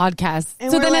has a podcast,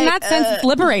 so then in that sense, it's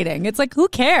liberating. It's like, who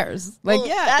cares? Like,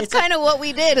 that's kind of what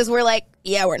we did. Is we're like,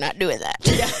 we're not doing that.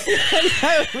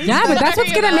 But that's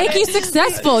what's going to make you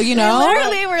successful,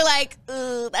 Literally, we're like,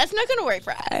 that's not going to work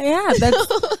for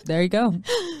us. There you go.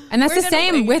 And that's the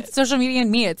same with social media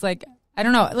and me. It's like, I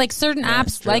don't know, like certain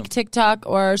apps like TikTok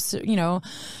or,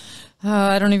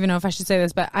 I don't even know if I should say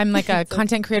this, but I'm like a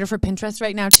content creator for Pinterest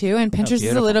right now too. And Pinterest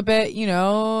is a little bit,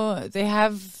 they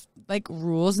have like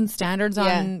rules and standards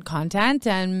on content,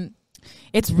 and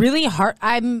it's really hard.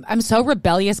 I'm so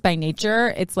rebellious by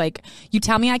nature. It's like, you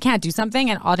tell me I can't do something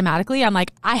and automatically I'm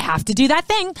like, I have to do that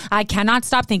thing. I cannot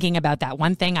stop thinking about that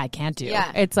one thing I can't do.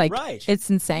 Yeah. It's like, it's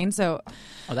insane. So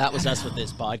that was us with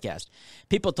this podcast.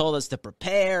 People told us to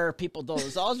prepare. People told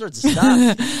us all sorts of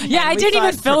stuff. I didn't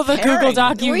even fill the Google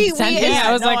Doc you sent me.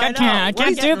 I was like, I can't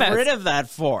do this. Get rid of that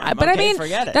form. But I mean,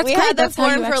 forget it. That's we great. had that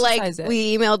form for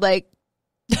we emailed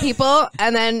people,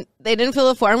 and then they didn't fill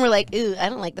the form. We're like, ooh, I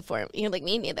don't like the form. You're like,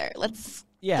 me neither. Let's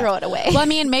throw it away. Well, I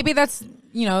mean, maybe that's,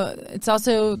 it's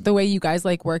also the way you guys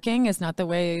like working. It's not the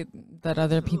way that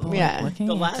other people like working.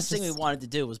 The last thing we wanted to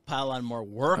do was pile on more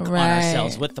work on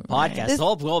ourselves with the podcast. The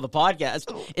whole goal of the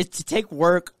podcast is to take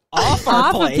work off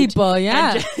our plate of people, and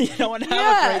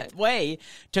have a great way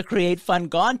to create fun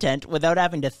content without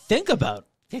having to think about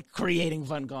creating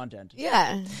fun content.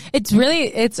 Yeah.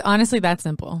 It's honestly that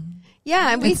simple.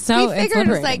 Yeah, and we figured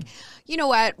it's like, you know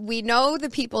what? We know the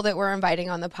people that we're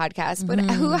inviting on the podcast, but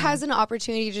who has an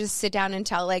opportunity to just sit down and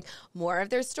tell more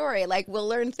of their story? Like, we'll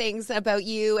learn things about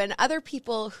you, and other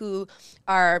people who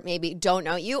are maybe don't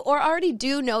know you or already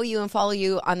do know you and follow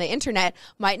you on the internet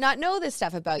might not know this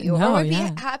stuff about you, or would be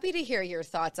happy to hear your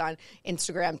thoughts on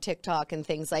Instagram, TikTok, and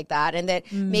things like that. And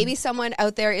that maybe someone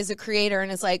out there is a creator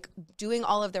and is like doing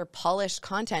all of their polished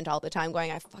content all the time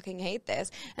going, I fucking hate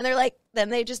this. And they're like, then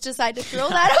they just decide to throw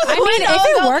that out. I mean,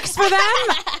 if it works for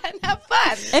them, have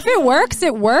fun. If it works,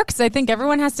 it works. I think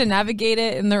everyone has to navigate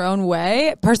it in their own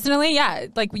way. Personally,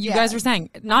 like you guys were saying,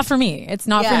 not for me. It's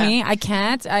not for me. I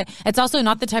can't. It's also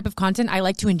not the type of content I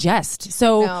like to ingest.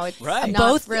 So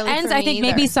both really ends, I think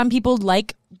maybe some people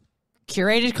like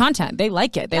curated content. They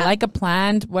like it. They like a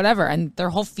planned whatever, and their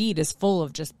whole feed is full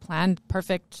of just planned,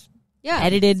 perfect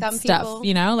edited stuff,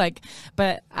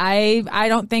 but I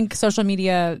don't think social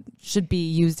media should be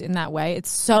used in that way.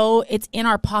 It's in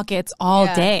our pockets all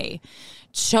day.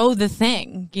 Show the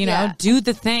thing, do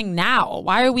the thing now.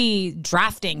 Why are we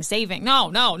drafting, saving?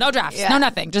 No drafts, no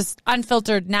nothing. Just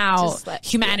unfiltered now,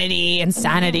 humanity,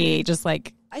 insanity, just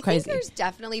like crazy. I think there's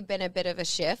definitely been a bit of a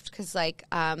shift because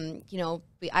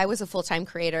I was a full-time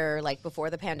creator before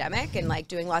the pandemic and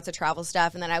doing lots of travel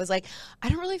stuff, and then I was like, I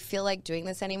don't really feel like doing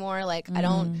this anymore. I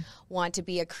don't want to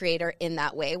be a creator in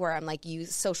that way where I'm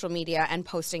use social media and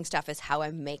posting stuff as how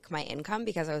I make my income,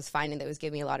 because I was finding that it was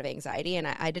giving me a lot of anxiety, and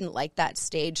I didn't like that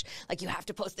stage. You have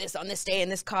to post this on this day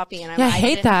and this copy, and I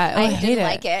hate that. I didn't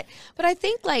like it. But I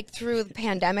think through the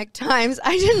pandemic times,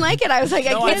 I didn't like it. I was like,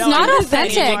 it's not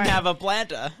authentic. You didn't have a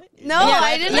planta. No,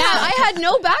 I didn't. I had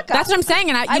no backup. That's what I'm saying.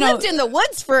 And I lived in the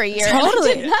woods for a year.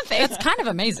 Totally. And I did nothing. That's kind of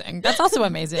amazing. That's also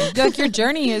amazing. Like your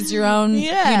journey is your own,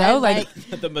 like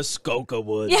the Muskoka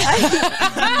woods. Yeah.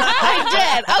 I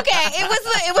did. Okay.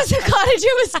 It was a cottage in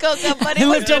Muskoka, but it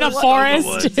lived in a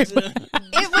forest.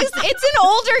 It's an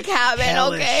older cabin.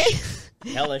 Hellish.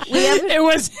 Okay. Hellish. It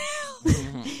was.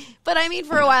 But I mean,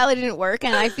 for a while it didn't work,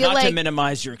 and I feel Not like to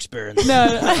minimize your experience.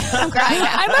 No. I'm crying.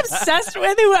 I'm obsessed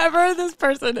with whoever this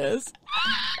person is.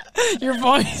 Your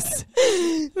voice.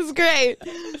 It's great. But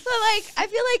like, I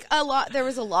feel like there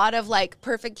was a lot of like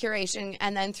perfect curation,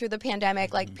 and then through the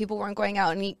pandemic, like people weren't going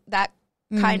out, and that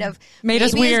kind of made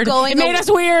us weird. It made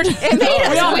us weird.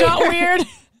 We all got weird.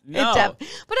 No.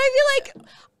 But I feel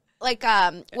like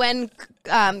when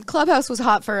Clubhouse was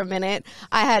hot for a minute,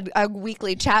 I had a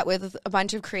weekly chat with a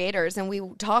bunch of creators, and we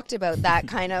talked about that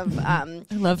kind of. I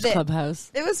loved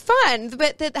Clubhouse. It was fun,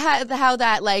 but how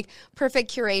that like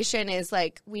perfect curation is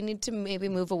like we need to maybe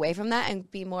move away from that and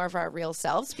be more of our real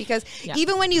selves, because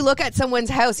even when you look at someone's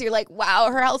house, you're like, wow,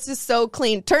 her house is so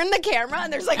clean. Turn the camera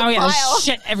and there's like a pile. There's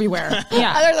shit everywhere.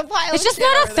 Yeah, there's a pile. It's just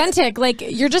not authentic. Like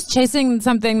you're just chasing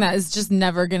something that is just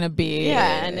never gonna be.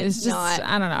 Yeah, and it's just not.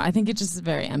 I don't know. I think it's just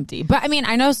very empty. But I mean,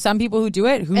 I know some people who do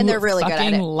it who and they're really fucking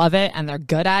good at it. Love it, and they're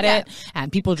good at it,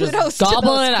 and people just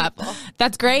gobble it up.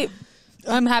 That's great.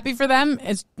 I'm happy for them.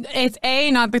 It's A,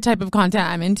 not the type of content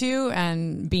I'm into,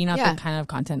 and B, not the kind of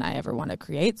content I ever want to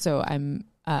create. So I'm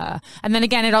and then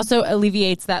again, it also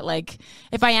alleviates that, like,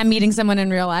 if I am meeting someone in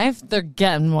real life, they're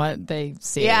getting what they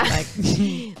see. Yeah. Like,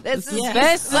 this is what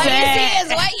you see is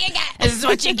what you get. This is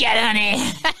what you get, honey.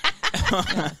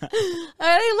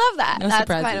 I love that. No That's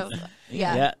surprises. kind of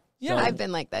Yeah. I've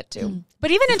been like that too.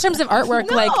 But even in terms of artwork,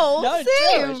 No, like,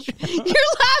 you're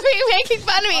laughing, making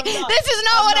fun of me. This is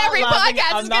not what every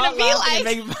podcast is going to be like.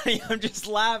 Making fun of you. I'm just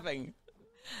laughing.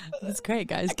 That's great,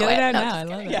 guys. Get it out now. I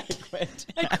love it. Yeah, I quit.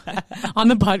 On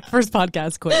the first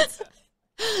podcast quits.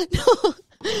 No,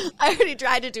 I already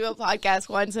tried to do a podcast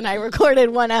once, and I recorded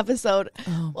one episode.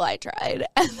 Well, I tried,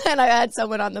 and then I had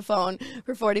someone on the phone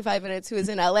for 45 minutes who was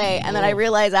in LA, and then I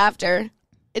realized after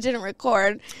it didn't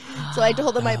record, so I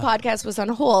told them my podcast was on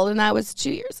hold, and that was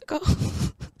 2 years ago.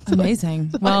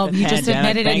 Amazing. Well, you just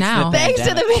admitted it now. Thanks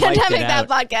to the pandemic, that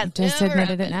podcast just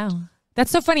admitted it now.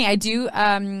 That's so funny. I do.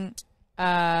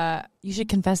 You should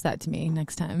confess that to me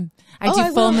next time. I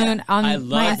do full moon on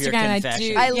my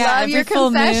Instagram. I love your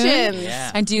confessions.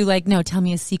 Yeah. I do tell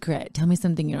me a secret. Tell me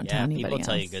something you don't tell anybody else. People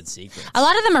tell you good secrets. A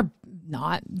lot of them are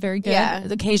not very good. Yeah.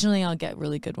 Occasionally I'll get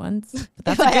really good ones. But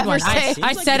that's a good one.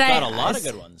 I said I got a lot of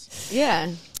good ones. Yeah.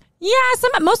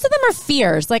 Yeah, most of them are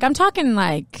fears. Like I'm talking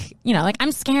like, like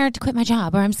I'm scared to quit my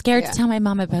job, or I'm scared to tell my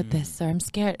mom about this, or I'm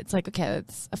scared. It's like, okay,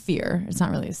 it's a fear. It's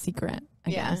not really a secret,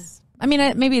 I guess. I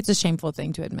mean, maybe it's a shameful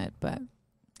thing to admit, but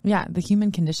yeah, the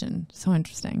human condition, so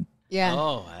interesting. Yeah.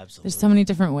 Oh, absolutely. There's so many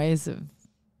different ways of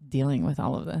dealing with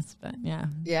all of this, but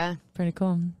yeah, pretty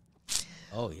cool.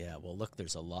 Oh yeah. Well, look,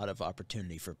 there's a lot of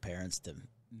opportunity for parents to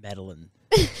meddle and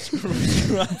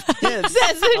screw up kids.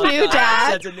 That's a new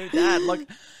dad. That's a new dad. Look,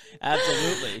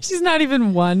 absolutely. She's not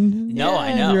even one. No,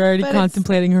 I know. You're already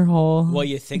contemplating her whole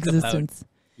you think existence.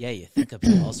 You think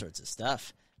about all sorts of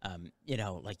stuff.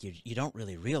 Like you don't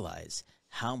really realize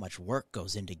how much work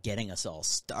goes into getting us all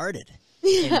started.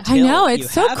 I know,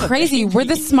 it's so crazy. We're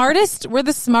the smartest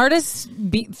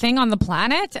thing on the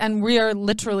planet, and we are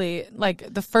literally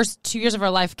like the first 2 years of our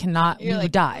life we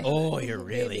would die. Oh, you're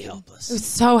really helpless. We're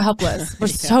so helpless. We're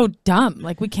so dumb.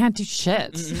 Like we can't do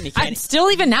shit.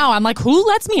 Still, even now, I'm like, who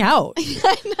lets me out?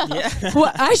 I know. Yeah.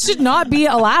 Well, I should not be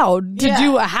allowed to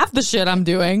do half the shit I'm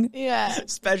doing. Yeah.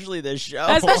 Especially this show.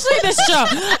 As I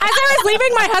was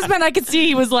leaving my husband, I could see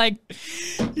he was like,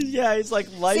 yeah, he's like,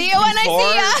 see you when I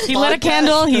see ya. He lit a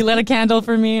candle. He lit a candle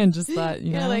for me and just thought,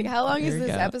 You're like, how long is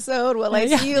this episode? Will I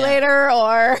see you later?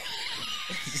 Or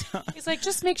he's like,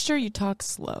 just make sure you talk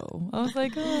slow. I was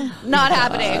like, not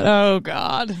happening. Oh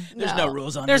God. There's no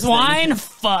rules on There's this wine. thing.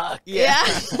 Fuck. Yeah.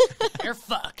 You're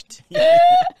fucked.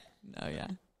 No, yeah.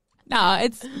 No,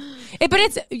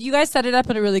 but you guys set it up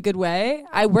in a really good way.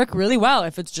 I work really well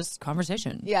if it's just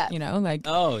conversation. Yeah. Like.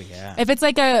 Oh, yeah. If it's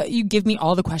like you give me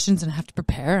all the questions and I have to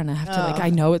prepare and I have to I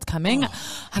know it's coming.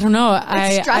 I don't know.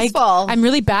 It's stressful. I'm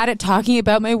really bad at talking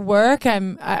about my work.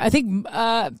 I think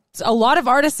a lot of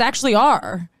artists actually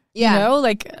are. Yeah.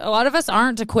 Like a lot of us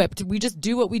aren't equipped. We just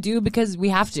do what we do because we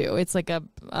have to. It's like I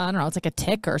don't know, it's like a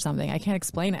tick or something. I can't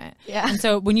explain it. Yeah. And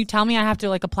so when you tell me I have to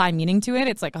like apply meaning to it,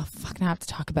 it's like, oh, fucking I have to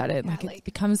talk about it. Like it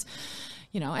becomes,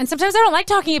 and sometimes I don't like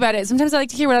talking about it. Sometimes I like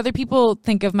to hear what other people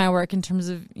think of my work in terms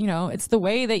of, it's the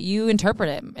way that you interpret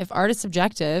it. If art is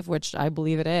subjective, which I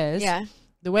believe it is. Yeah.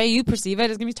 the way you perceive it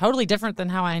is going to be totally different than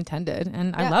how I intended.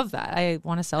 And I love that. I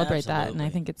want to celebrate that. And I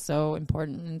think it's so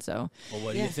important. And so. Well,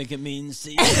 what do you think it means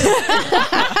to you?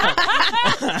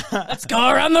 Let's go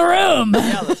around the room.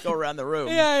 Yeah, let's go around the room.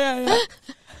 Yeah.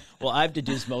 Well, I've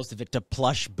deduced most of it to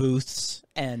plush booths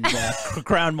and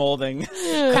crown molding.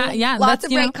 Lots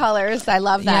of bright colors. I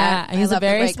love that. Yeah, I use a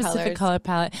very specific color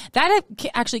palette. That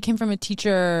actually came from a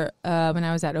teacher when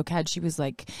I was at OCAD. She was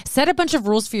like, set a bunch of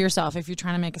rules for yourself if you're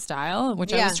trying to make a style,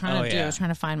 which I was trying to do. I was trying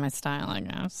to find my style, I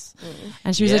guess.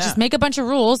 And she was like, just make a bunch of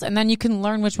rules, and then you can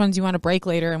learn which ones you want to break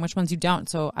later and which ones you don't.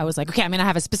 So I was like, okay, I'm going to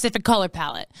have a specific color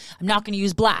palette. I'm not going to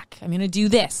use black. I'm going to do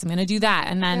this. I'm going to do that.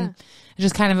 And then it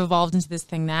just kind of evolved into this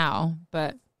thing now.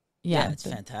 But yeah, it's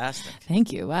fantastic.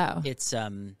 Thank you. Wow. It's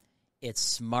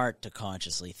smart to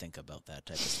consciously think about that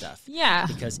type of stuff. Yeah.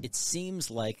 Because it seems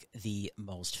like the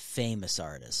most famous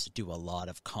artists do a lot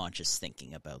of conscious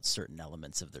thinking about certain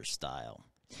elements of their style.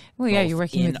 Well, yeah, you're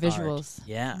working with visuals. Art.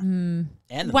 Yeah. And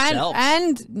themselves.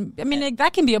 And I mean,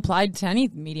 that can be applied to any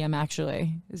medium,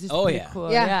 actually. It's just pretty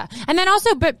cool. Yeah. And then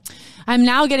also, but I'm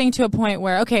now getting to a point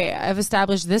where, okay, I've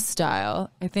established this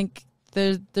style. I think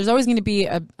there's always going to be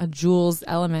a Jules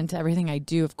element to everything I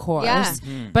do, of course. Yeah.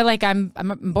 But like I'm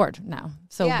bored now.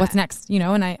 So what's next? You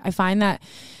know, and I find that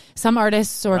some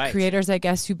artists or creators, I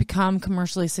guess, who become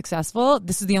commercially successful,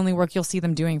 this is the only work you'll see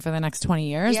them doing for the next 20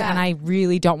 years. Yeah. And I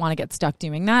really don't want to get stuck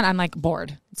doing that. I'm like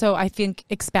bored. So I think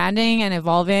expanding and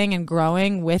evolving and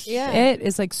growing with it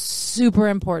is like super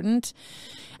important.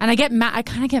 And I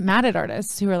kind of get mad at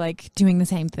artists who are like doing the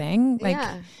same thing. Like,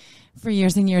 for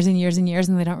years and years and years and years,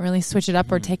 and they don't really switch it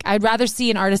up or take. I'd rather see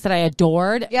an artist that I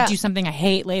adored do something I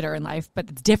hate later in life, but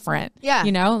it's different. Yeah,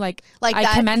 you know, like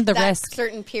I commend the risk.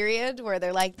 Certain period where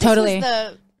they're like, this was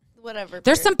the whatever.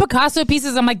 There's some Picasso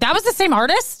pieces. I'm like, that was the same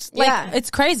artist. Like, it's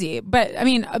crazy. But I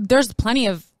mean, there's plenty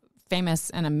of famous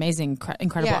and amazing,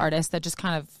 incredible artists that just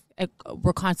kind of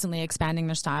were constantly expanding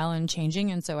their style and changing.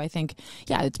 And so I think,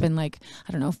 it's been like,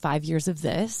 I don't know, 5 years of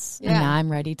this, and now I'm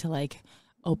ready to like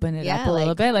open it up a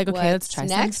little bit. Like, okay, let's try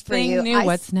something new.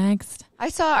 What's next? I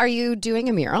saw, are you doing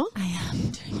a mural? I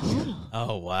am doing a mural.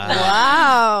 Oh, wow.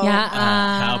 Wow. Yeah.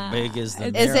 How big is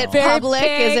the mural? Is it public?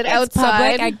 Is it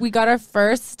outside? Public. We got our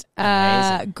first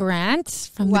grant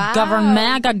from the government.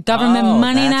 I got government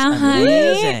money now,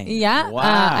 honey. Yeah.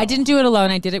 Wow. I didn't do it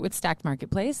alone. I did it with Stacked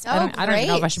Marketplace. I don't even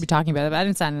know if I should be talking about it, but I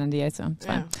didn't sign an NDA, so it's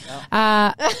fine.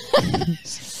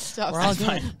 We're all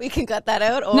good. We can cut that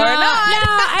out or not. No,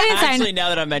 I didn't sign. Actually, now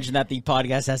that I mentioned that, the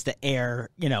podcast has to air,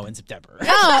 in September.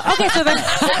 Oh, okay. So then,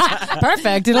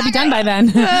 perfect. It'll be done by then.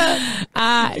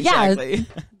 Exactly. Yeah.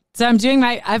 So I'm doing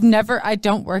I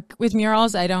don't work with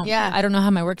murals. I don't know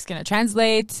how my work's going to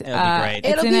translate. It'll be great.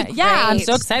 It'll be great. Yeah, I'm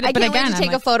so excited. I can't wait to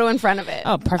take a photo in front of it.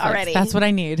 Oh, perfect. Already. That's what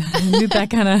I need. I need that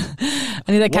kind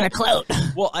of clout.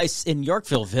 Well, in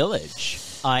Yorkville Village,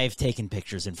 I've taken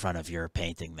pictures in front of your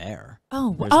painting there.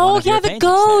 The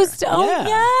ghost. There.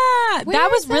 That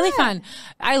was really fun.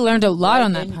 I learned a lot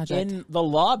on that project. In the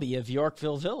lobby of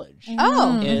Yorkville Village,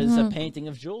 is a painting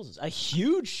of Jules. A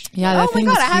huge. Yeah. Oh my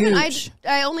God!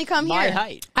 I only come my here.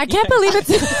 Height. I can't believe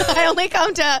it's. I only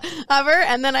come to Hover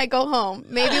and then I go home.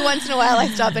 Maybe once in a while I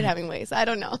stop at Hemingway's. I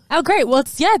don't know. Oh, great. Well,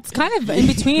 it's kind of in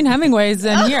between Hemingway's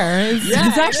and here.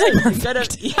 It's actually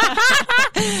perfect.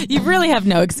 You really have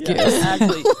no excuse. Yeah,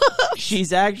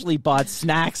 she's actually bought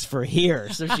snacks for here,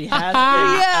 so she has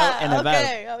out and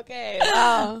about. Okay.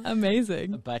 Wow.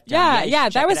 Amazing. But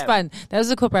that was fun. That was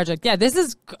a cool project. Yeah, this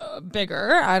is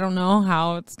bigger. I don't know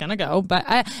how it's gonna go, but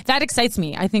that excites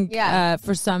me. I think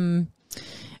for some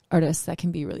artists that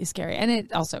can be really scary, and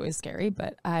it also is scary.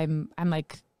 But I'm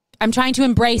trying to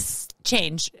embrace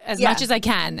change as much as I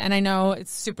can, and I know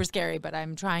it's super scary, but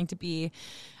I'm trying to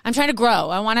grow.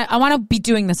 I want to be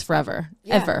doing this forever,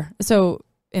 ever. So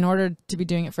in order to be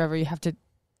doing it forever, you have to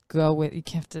go with. You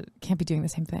can't be doing the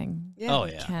same thing. Yeah. Oh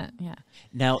yeah. Can't. Yeah.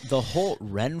 Now the whole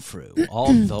Renfrew,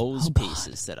 all those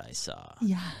pieces that I saw.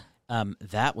 Yeah.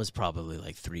 That was probably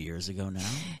like 3 years ago now.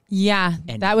 Yeah,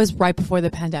 and that was right before the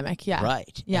pandemic. Yeah,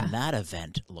 right. Yeah, and that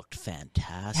event looked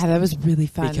fantastic. Yeah, that was really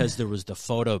fun because there was the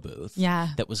photo booth. Yeah,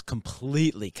 that was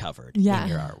completely covered in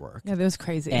your artwork. Yeah, that was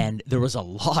crazy. And there was a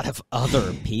lot of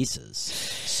other pieces.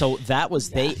 So that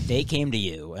was they came to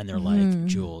you and they're like,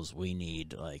 Jules, we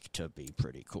need like to be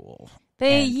pretty cool.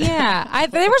 There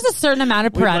was a certain amount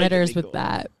of parameters with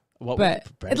that. So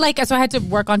I had to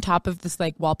work on top of this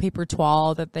like wallpaper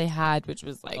toile that they had, which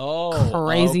was like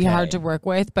crazy hard to work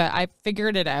with, but I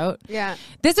figured it out. Yeah.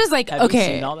 This was like, Have you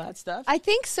seen all that stuff? I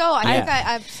think so. I think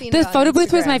I've seen the it on photo booth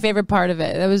Instagram. was my favorite part of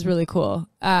it. That was really cool.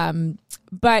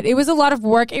 But it was a lot of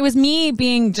work. It was me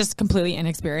being just completely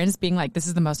inexperienced, being like, this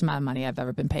is the most amount of money I've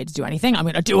ever been paid to do anything. I'm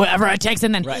going to do whatever it takes.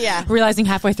 And then realizing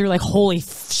halfway through, like, holy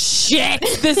shit,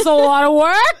 this is a lot of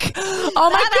work. Oh my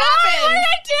God, what did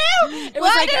I do? It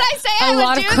was Why did I say I would do a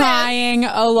lot of crying,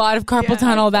 a lot of carpal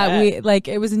tunnel that we, like,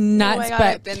 it was nuts. Oh my God, but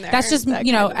I've been there. that's just, That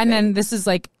you know, kind of and thing. then this is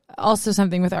like, also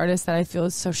something with artists that I feel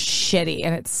is so shitty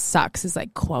and it sucks is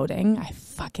like quoting. I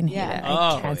fucking hate it.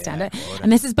 I can't stand it.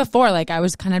 And this is before, like, I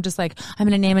was kind of just like, I'm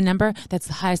going to name a number that's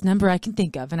the highest number I can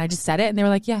think of. And I just said it and they were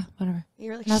like, yeah, whatever.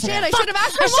 You're like, I shit, like, I should have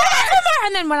asked for more.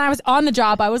 And then when I was on the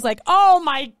job, I was like, oh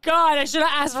my God, I should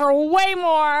have asked for way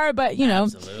more. But, you know,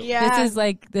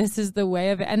 this is the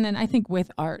way of it. And then I think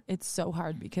with art, it's so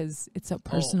hard because it's so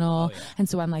personal. And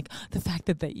so I'm like, the fact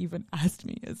that they even asked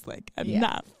me is like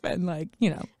enough. And like,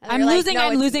 you know, I'm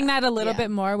losing that a little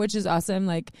bit more, which is awesome.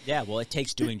 Like, yeah, well, it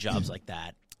takes doing jobs like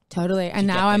that. Totally. And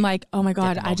now I'm like, oh my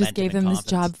God, I just gave them this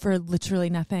job for literally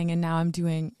nothing. And now I'm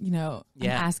doing, you know, I'm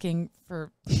asking for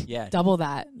double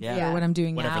that for what I'm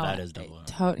doing Whatever now. That is double.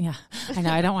 I know.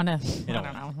 I don't want to. I don't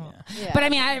know. Yeah. But I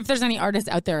mean, if there's any artists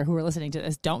out there who are listening to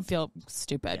this, don't feel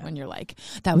stupid when you're like,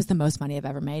 that was the most money I've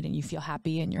ever made, and you feel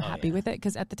happy and you're happy with it.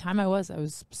 Because at the time I was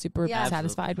super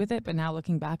satisfied with it. But now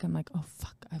looking back, I'm like, oh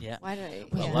fuck. Why did I?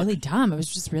 Was really dumb. I was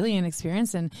just really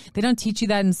inexperienced, and they don't teach you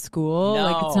that in school. No.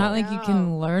 Like, it's not like you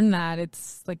can learn that.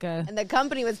 It's like a. And the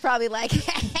company was probably like,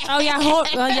 oh yeah,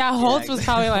 Holtz was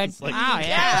probably like, oh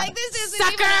yeah, like this is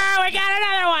sucker. We got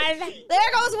another one.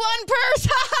 There goes one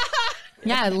person.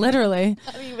 Yeah, literally.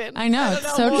 I know.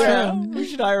 It's so true. We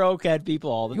should hire OCAD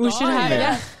people all the time. We should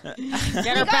hire.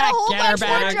 Get her back. Get her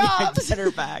back. Get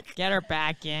her back. Get her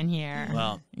back in here.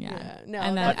 Well, no.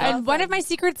 And one of my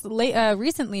secrets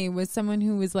recently was someone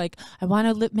who was like, I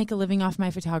want to make a living off my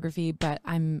photography, but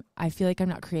I feel like I'm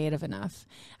not creative enough.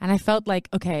 And I felt like,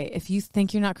 okay, if you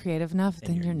think you're not creative enough,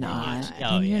 then you're not.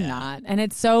 Then you're not. And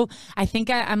it's so, I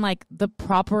think I'm like the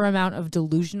proper amount of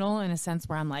delusional in a sense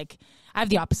where I'm like, I have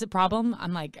the opposite problem.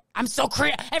 I'm like, I'm so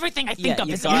creative. Everything I think of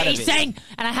is amazing.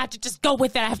 And I have to just go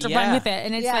with it. I have to run with it.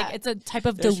 And it's like, it's a type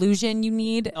of delusion you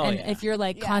need. If you're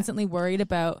like constantly worried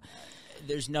about.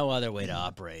 There's no other way to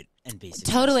operate and be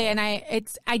successful. Totally. And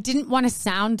I didn't want to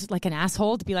sound like an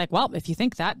asshole to be like, well, if you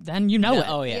think that, then you know it.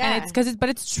 Oh yeah. And but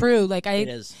it's true. Like it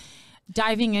is.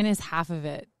 Diving in is half of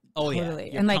it. Oh totally.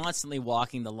 Yeah, you're and constantly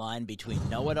walking the line between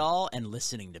know-it-all and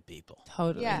listening to people.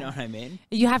 Totally, you know what I mean.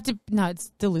 You have to. No, it's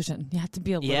delusion. You have to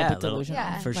be a little bit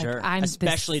delusional, for sure.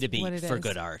 Especially to be for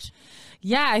good art.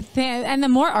 Yeah, I think. And the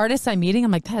more artists I'm meeting,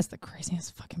 I'm like, that is the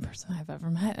craziest fucking person I've ever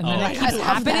met. And then it keeps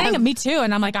happening. Me too.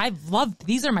 And I'm like, I've loved.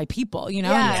 These are my people. You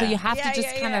know. And so you have to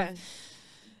just kind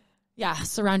of.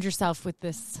 Surround yourself with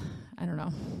this. I don't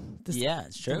know. This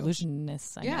it's true.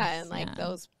 Delusionness. I guess. And like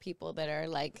those people that are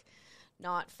like.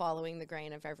 Not following the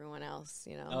grain of everyone else,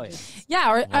 you know.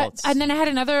 And then I had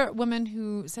another woman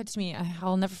who said to me,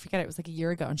 I'll never forget it. It was like a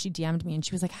year ago, and she DM'd me, and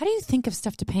she was like, "How do you think of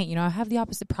stuff to paint? You know, I have the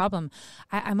opposite problem.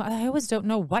 I always don't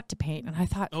know what to paint." And I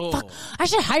thought, fuck, I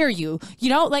should hire you.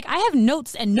 You know, like I have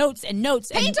notes and notes and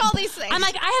notes. Paint all these things. I'm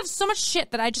like, I have so much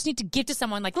shit that I just need to give to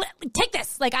someone. Like, take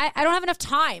this. Like, I don't have enough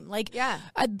time. Like,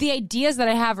 the ideas that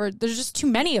I have there's just too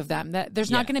many of them. That there's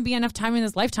not going to be enough time in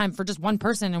this lifetime for just one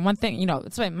person and one thing. You know,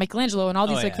 that's why Michelangelo and all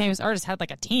these famous artists had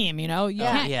like a team, you know.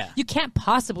 You can't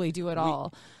possibly do it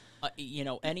all. You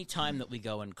know, anytime that we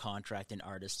go and contract an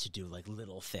artist to do like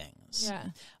little things,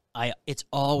 it's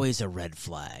always a red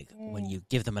flag when you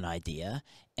give them an idea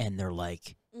and they're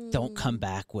like, don't come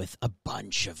back with a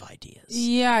bunch of ideas.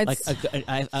 Yeah, it's like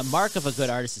a mark of a good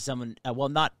artist is someone. Well,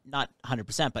 not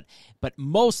 100%, but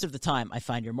most of the time, I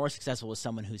find you're more successful with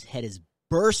someone whose head is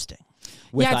bursting.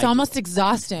 It's almost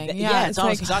exhausting. It's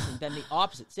almost exhausting. Then the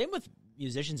opposite. Same with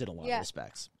musicians in a lot of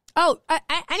respects. Oh,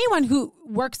 anyone who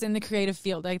works in the creative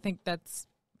field, I think that's.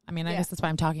 I mean, I guess that's why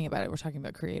I'm talking about it. We're talking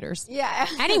about creators. Yeah.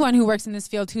 Anyone who works in this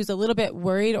field who's a little bit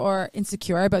worried or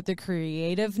insecure about their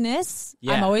creativeness,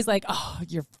 I'm always like, oh,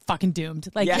 you're fucking doomed.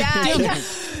 Like, you're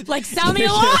doomed. Like, sell me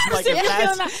a lot.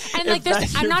 And like,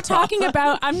 I'm not talking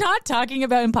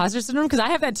about imposter syndrome because I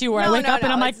have that too, where I wake up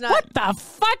and I'm like, what the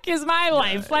fuck is my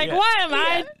life? Like, what am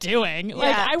I doing?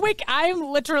 Like, I'm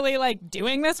literally like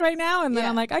doing this right now, and then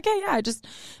I'm like, okay, I just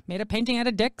made a painting out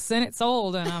of dicks and it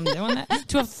sold, and I'm doing that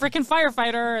to a freaking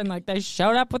firefighter. And like they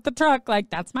showed up with the truck, like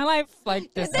that's my life.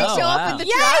 Like did they show up with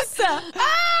the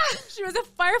truck? She was a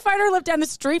firefighter, lived down the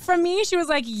street from me. She was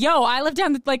like, "Yo, I live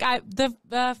down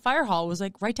the fire hall was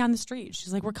like right down the street."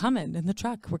 She's like, "We're coming in the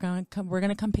truck. We're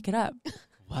gonna come pick it up."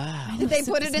 Wow! Did they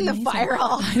put it in the fire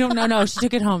hall? I don't know. No, she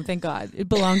took it home. Thank God, it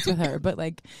belongs with her. But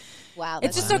like, wow,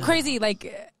 it's just so crazy.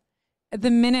 Like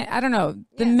the minute I don't know,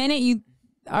 the minute you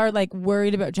are like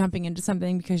worried about jumping into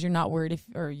something because you're not worried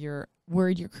you're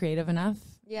worried you're creative enough,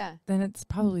 then it's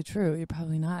probably true. You're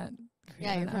probably not.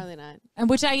 You're probably not. And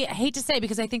which I hate to say,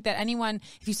 because I think that anyone,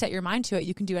 if you set your mind to it,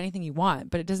 you can do anything you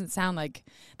want. But it doesn't sound like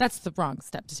that's the wrong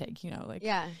step to take. Like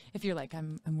if you're like,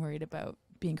 I'm worried about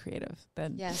being creative,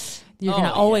 then you're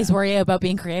gonna always worry about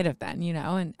being creative. Then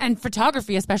and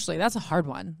photography especially, that's a hard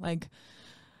one. Like.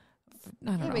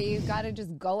 I don't know. But you got to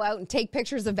just go out and take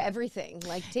pictures of everything.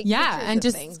 Like take pictures and of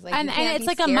just things. Like, and it's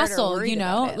like a muscle,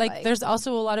 Like there's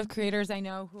also a lot of creators I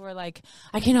know who are like,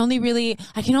 I can only really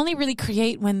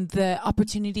create when the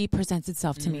opportunity presents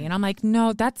itself to me, and I'm like,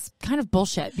 no, that's kind of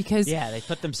bullshit, because they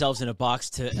put themselves in a box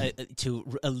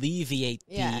to alleviate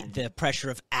the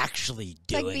pressure of actually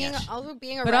doing it. Also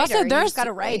being a but writer, also there's got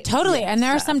to write totally, and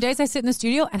there are some days I sit in the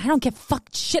studio and I don't get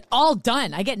shit all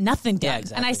done. I get nothing done,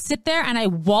 exactly. And I sit there and I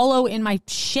wallow in my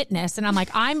shitness, and I'm like,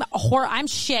 I'm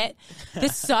shit.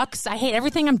 This sucks. I hate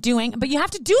everything I'm doing. But you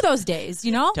have to do those days,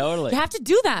 Totally. You have to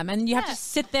do them, and you have to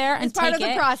sit there and take it. It's part of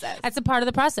the process. That's a part of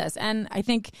the process. And I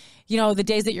think, the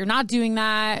days that you're not doing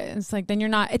that, it's like, then you're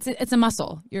not, it's a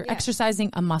muscle. You're exercising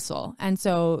a muscle. And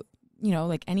so,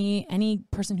 like any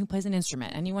person who plays an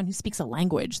instrument, anyone who speaks a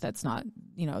language that's not,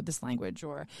 this language,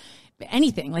 or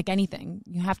anything,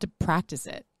 you have to practice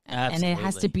it. Absolutely. And it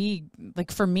has to be,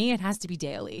 like, for me, it has to be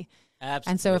daily.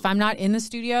 Absolutely. And so if I'm not in the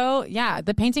studio,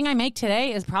 the painting I make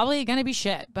today is probably going to be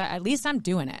shit, but at least I'm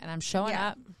doing it and I'm showing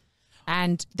up.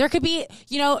 And there could be,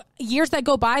 years that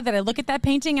go by that I look at that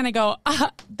painting and I go,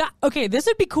 okay, this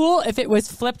would be cool if it was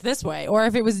flipped this way, or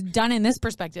if it was done in this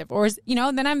perspective, or,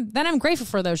 then I'm grateful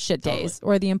for those shit days,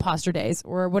 or the imposter days,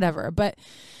 or whatever. But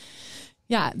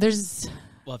there's...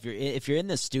 Well, if you're in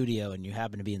the studio and you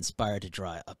happen to be inspired to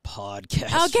draw a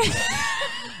podcast, or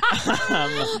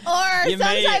some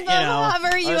type of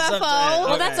hover UFO.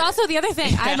 Well, that's also the other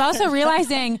thing. I'm also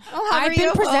realizing I've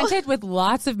been presented with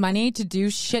lots of money to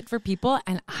do shit for people,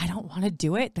 and I don't want to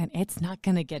do it. Then it's not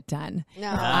going to get done.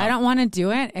 No, if I don't want to do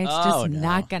it. It's just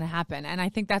not going to happen. And I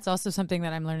think that's also something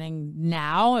that I'm learning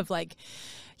now. Of like,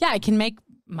 I can make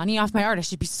money off my art. I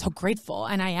should be so grateful,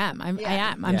 and I am.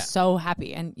 I'm so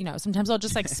happy. And sometimes I'll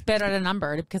just like spit out a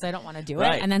number because I don't want to do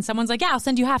it, and then someone's like, I'll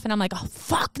send you half, and I'm like, oh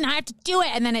fuck, now I have to do it,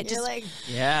 and then it just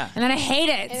and then I hate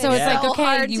it. So it's like,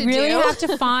 okay, you really have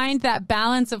to find that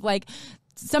balance of like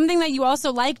something that you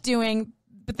also like doing,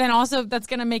 but then also that's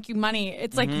going to make you money.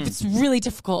 It's like, it's really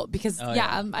difficult because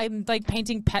I'm like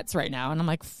painting pets right now, and I'm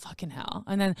like, fucking hell.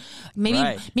 And then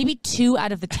maybe 2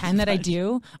 out of the 10 that I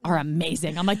do are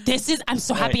amazing. I'm like, I'm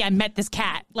so happy I met this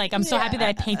cat. Like, I'm so happy that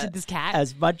I painted this cat.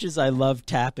 As much as I love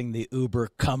tapping the Uber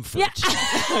comfort.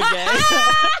 Okay?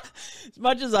 As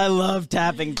much as I love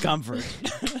tapping comfort.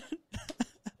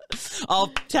 I'll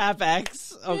tap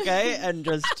X, okay, and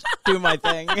just do my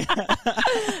thing.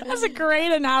 That's a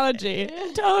great analogy.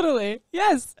 Totally.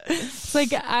 Yes. It's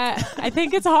like, I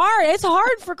think it's hard. It's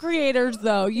hard for creators,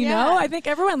 though, you know? I think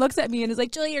everyone looks at me and is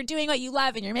like, Julie, you're doing what you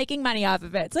love and you're making money off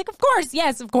of it. It's like, of course.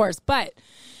 Yes, of course. But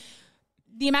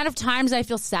the amount of times I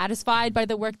feel satisfied by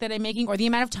the work that I'm making, or the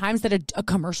amount of times that a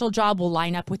commercial job will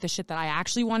line up with the shit that I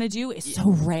actually want to do is so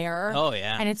rare. Oh,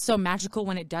 yeah. And it's so magical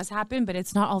when it does happen, but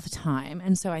it's not all the time.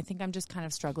 And so I think I'm just kind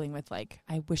of struggling with, like,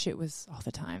 I wish it was all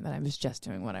the time, that I was just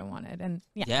doing what I wanted. And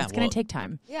it's going to take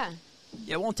time. Yeah.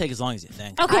 Yeah, it won't take as long as you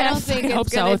think. Okay, I don't think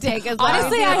it's going to take as long as you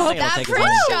think. Honestly, I hope that print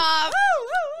shop.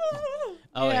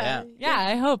 Oh, yeah. Yeah,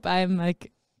 I hope I'm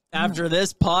like... After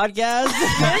this podcast,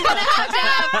 you're gonna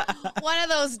have one of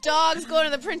those dogs go to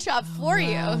the print shop for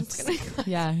you.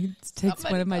 It takes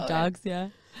one of my dogs.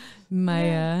 Yeah,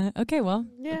 my okay. Well,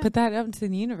 put that out into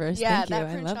the universe. Yeah, Thank you.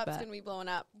 that print I love shop's that. gonna be blowing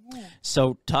up.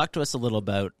 So, talk to us a little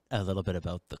bit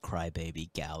about the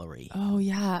Crybaby Gallery. Oh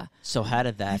yeah. So, how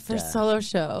did that? My first solo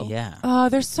show. Yeah. Oh,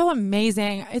 they're so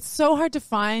amazing. It's so hard to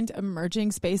find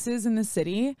emerging spaces in the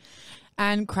city.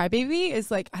 And Crybaby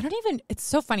is like, it's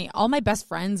so funny. All my best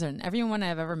friends and everyone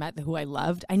I've ever met who I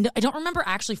loved, I don't remember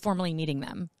actually formally meeting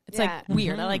them. It's like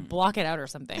weird. I like block it out or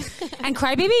something. And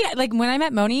Crybaby, like when I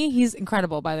met Moni, he's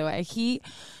incredible, by the way. I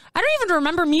don't even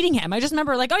remember meeting him. I just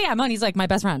remember like, oh yeah, Moni's like my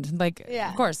best friend. Like,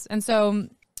 of course. And so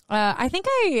I think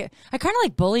I kind of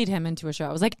like bullied him into a show.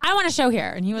 I was like, I want a show here.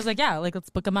 And he was like, yeah, like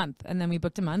let's book a month. And then we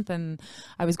booked a month, and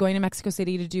I was going to Mexico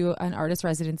City to do an artist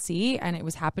residency, and it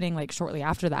was happening like shortly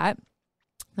after that.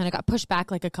 Then I got pushed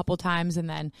back like a couple times, and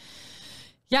then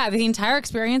the entire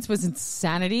experience was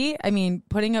insanity. I mean,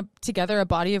 putting together a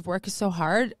body of work is so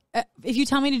hard. If you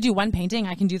tell me to do one painting,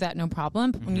 I can do that no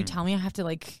problem. But when you tell me I have to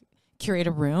like curate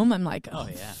a room, I'm like, oh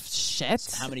yeah. Shit.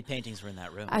 So how many paintings were in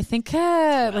that room? I think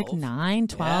like 9,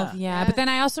 12. Yeah. But then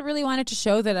I also really wanted to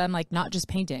show that I'm like not just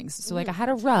paintings. So like I had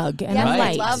a rug and a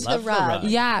light. I love the rug.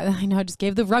 Yeah, I know. I just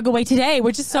gave the rug away today,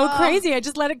 which is so crazy. I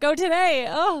just let it go today.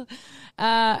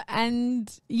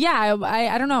 And yeah,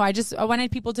 I don't know. I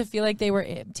wanted people to feel like they were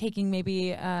taking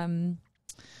maybe a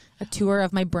tour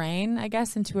of my brain, I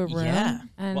guess, into a room. Yeah.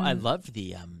 And well, I loved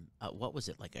the what was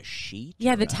it, like a sheet?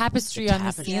 Yeah, the tapestry on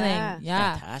the ceiling.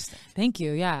 Yeah. Fantastic. Thank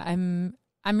you. Yeah, I'm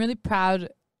really proud.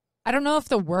 I don't know if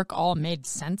the work all made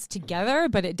sense together,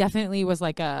 but it definitely was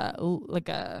like a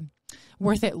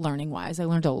worth it learning wise. I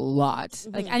learned a lot.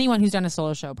 Mm-hmm. Like anyone who's done a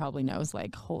solo show probably knows,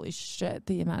 like, holy shit,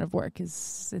 the amount of work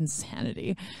is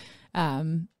insanity.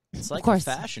 It's like a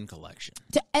fashion collection.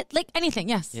 Like anything,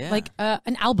 yes. Yeah. Like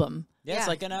an album. Yeah, it's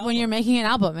like an album. When you're making an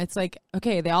album, it's like,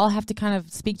 okay, they all have to kind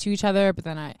of speak to each other, but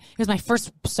then it was my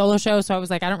first solo show, so I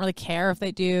was like, I don't really care if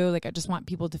they do. Like, I just want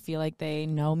people to feel like they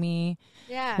know me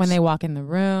when they walk in the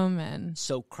room. And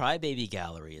so Crybaby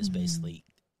Gallery is basically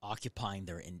occupying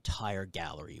their entire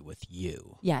gallery with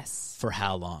you. Yes. For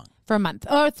how long? For a month.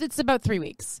 Oh, it's about 3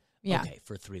 weeks. Yeah. Okay,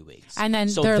 for 3 weeks. And then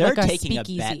so they're like taking a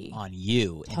speakeasy. bet on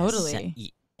you.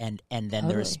 Totally. And then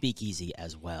they're a speakeasy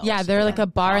as well. Yeah, they're like a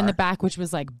bar in the back, which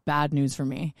was like bad news for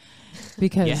me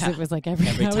because it was like every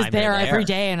I was there every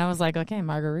day, and I was like, okay,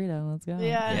 margarita, let's go.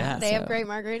 Yeah. They have great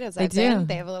margaritas. They do.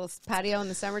 They have a little patio in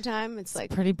the summertime. It's like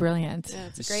pretty brilliant. Yeah,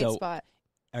 it's a great spot.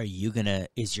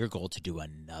 Is your goal to do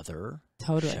another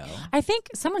show? I think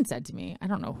someone said to me, I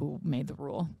don't know who made the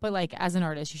rule, but like as an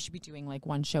artist, you should be doing like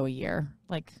one show a year,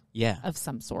 like of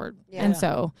some sort. Yeah. And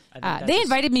so they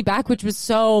invited me back, which was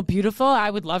so beautiful. I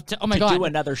would love to. Oh my God, do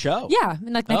another show. Yeah,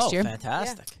 like next year.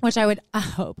 Fantastic. Yeah. Which I would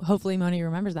hopefully Moni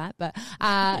remembers that, but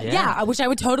which I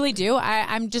would totally do.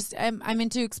 I'm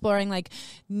into exploring like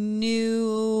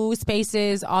new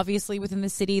spaces, obviously within the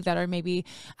city that are maybe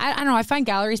I don't know. I find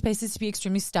gallery spaces to be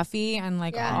extremely stuffy and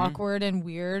like awkward and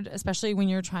weird, especially when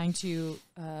you're trying to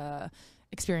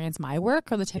experience my work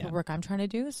or the type of work I'm trying to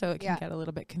do. So it can get a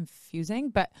little bit confusing.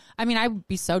 But I mean, I would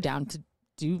be so down to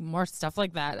do more stuff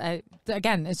like that.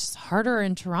 Again, it's just harder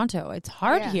in Toronto. It's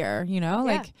hard here, you know,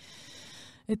 like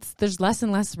there's less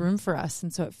and less room for us.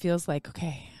 And so it feels like,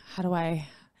 okay, how do I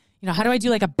do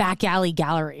like a back alley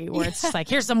gallery where it's just like,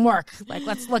 here's some work, like,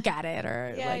 let's look at it,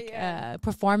 or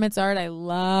performance art. I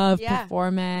love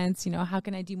performance. You know, how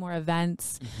can I do more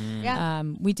events? Mm-hmm. Yeah.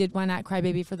 We did one at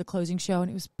Crybaby for the closing show, and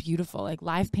it was beautiful. Like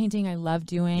live painting, I love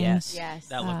doing. Yes.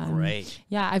 That looked great.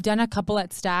 Yeah, I've done a couple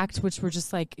at Stacked, which were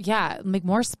just like, make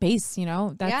more space. You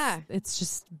know, it's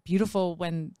just beautiful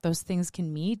when those things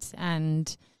can meet,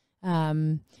 and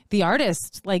the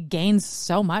artist like gains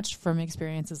so much from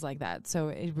experiences like that. So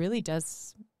it really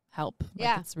does help.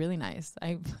 Like, it's really nice.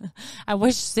 I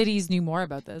wish cities knew more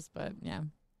about this, but yeah.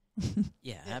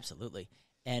 Yeah, absolutely.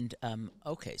 And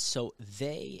okay, so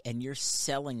you're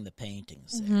selling the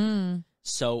paintings there. Mm-hmm.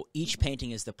 So each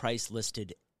painting is the price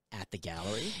listed at the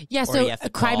gallery? Yeah, so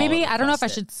Crybaby, I don't know if I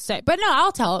should say, but no,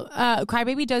 I'll tell.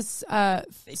 Crybaby does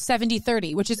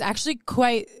 70-30, which is actually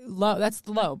quite low. That's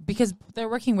low because they're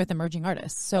working with emerging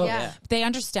artists. So they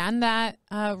understand that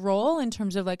role in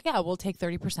terms of like, we'll take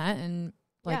 30% and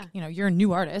like, you know, you're a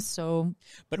new artist. So,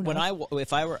 but when I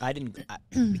didn't,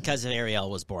 because Ariel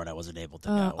was born, I wasn't able to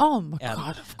go. Oh my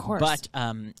God, of course. But,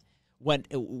 when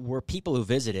were people who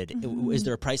visited, is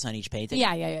there a price on each painting?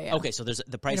 Yeah. Okay, so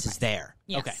the price is there.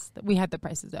 Yes, okay, we had the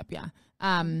prices up. Yeah,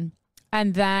 and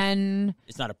then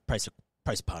it's not a price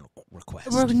upon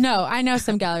request. No, I know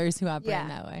some galleries who operate in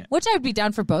that way, which I would be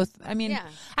down for both. I mean,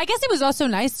 I guess it was also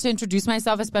nice to introduce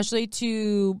myself, especially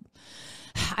to.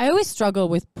 I always struggle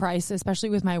with price, especially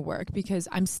with my work, because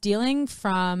I'm stealing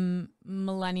from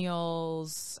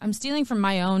millennials. I'm stealing from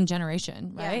my own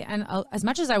generation, right? And as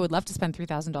much as I would love to spend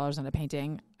 $3,000 on a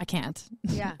painting, I can't.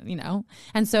 Yeah, you know.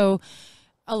 And so,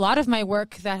 a lot of my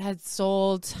work that had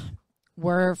sold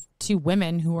were to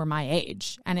women who were my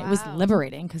age, and it was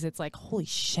liberating because it's like, holy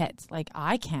shit, like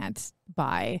I can't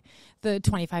buy the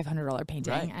 $2,500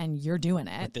 painting and you're doing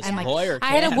it. And like I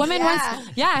had a woman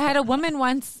once. Yeah, I had a woman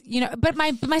once. You know, but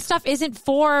my stuff isn't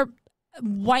for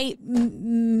white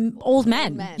old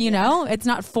men. You know, it's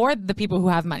not for the people who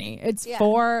have money. It's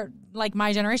for like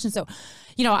my generation. So,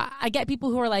 you know, I get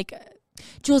people who are like,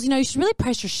 Jules, you know, you should really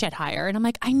price your shit higher, and I'm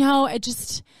like, I know,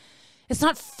 it's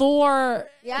not for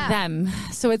them.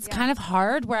 So it's kind of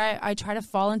hard where I try to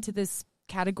fall into this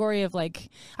category of like,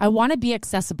 I want to be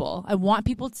accessible. I want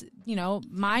people to, you know,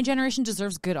 my generation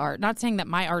deserves good art. Not saying that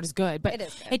my art is good, but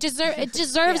it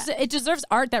deserves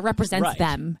art that represents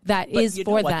them, that is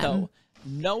for them. Though?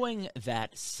 knowing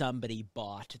that somebody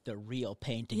bought the real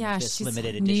painting of this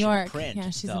limited New edition York. print. Yeah,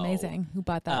 she's amazing. Who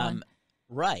bought that one?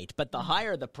 Right, but the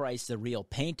higher the price the real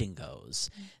painting goes,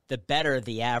 the better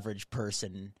the average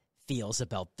person feels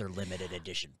about their limited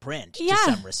edition print to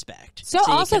some respect. So you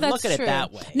also can that's look at true. it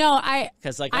that way. No, I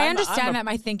I'm understand a that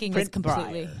my thinking is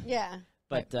completely buyer. Yeah.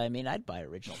 But I mean, I'd buy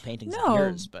original paintings of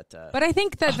yours. But I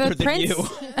think that the prints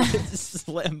it's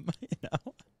slim, you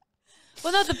know.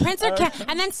 Well, no, the prints are,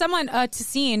 and then someone,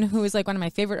 Tassine, who is like one of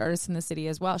my favorite artists in the city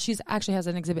as well. She's actually has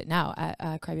an exhibit now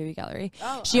at Crybaby Gallery.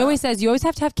 She always says you always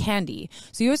have to have candy.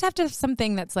 So you always have to have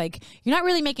something that's like, you're not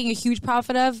really making a huge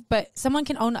profit of, but someone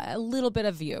can own a little bit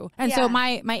of you. And so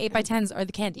my 8x10s are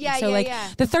the candy. So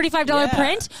the $35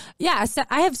 print. Yeah. So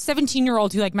I have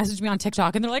 17-year-olds who like message me on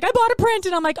TikTok and they're like, I bought a print.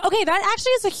 And I'm like, okay, that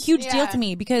actually is a huge deal to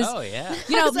me because,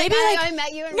 you know, maybe I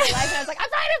met you in real life and I was like, I'm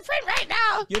buying a print right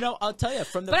now. You know, I'll tell you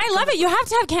but I love it. You have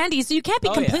to have candy, so you can't be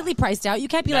completely priced out. You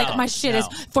can't be like, my shit is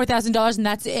 $4,000 and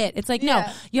that's it. It's like, no,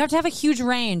 you have to have a huge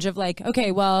range of like,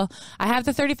 okay, well, I have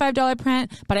the $35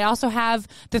 print, but I also have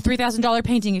the $3,000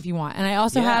 painting if you want. And I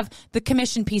also have the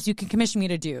commission piece you can commission me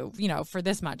to do, you know, for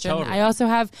this much. And I also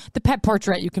have the pet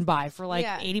portrait you can buy for like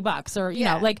 $80 or, you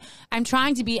know, like I'm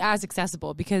trying to be as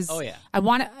accessible because I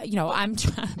want to, you know, I'm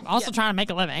also trying to make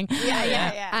a living.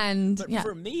 And but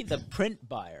for me, the print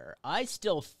buyer, I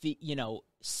still feel, you know,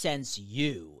 sense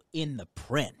you in the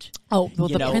print. Oh, well,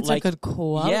 you the prints are good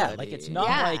quality. Yeah, like it's not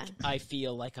like I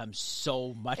feel like I'm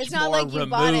so much more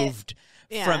removed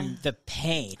from the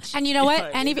paint. And you know what?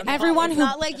 And even everyone it's who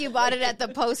not like you bought it at the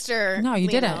poster. No, you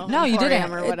didn't. No, you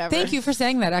didn't. Or whatever. Thank you for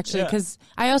saying that, actually, because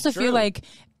I also feel like.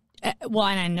 Well,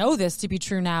 and I know this to be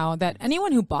true now, that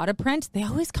anyone who bought a print, they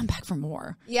always come back for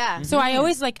more. Yeah. So I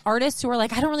always like artists who are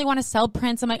like, I don't really want to sell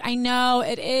prints. I'm like, I know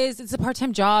it is. It's a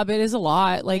part-time job. It is a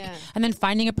lot. Like, and then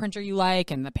finding a printer you like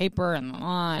and the paper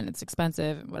and it's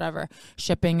expensive, whatever.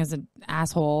 Shipping is an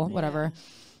asshole, whatever.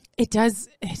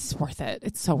 It's worth it.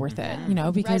 It's so worth it, you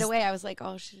know, because right away I was like,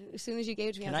 oh, as soon as you gave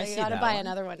it to me, I was like, I gotta buy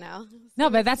another one now. No,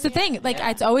 but that's the thing. Like,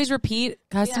 it's always repeat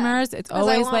customers. It's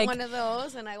always I want like one of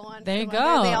those, and I want. There you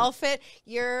go. They all fit.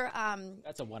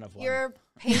 That's a one of one. Your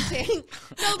painting,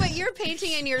 no, but your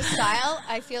painting and your style,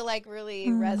 I feel like really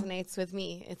resonates with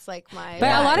me. It's like my.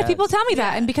 But a lot of people tell me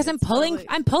that, and because I'm pulling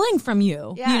from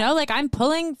you. You know, like I'm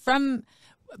pulling from.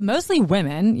 Mostly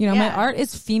women, you know, my art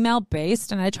is female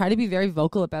based and I try to be very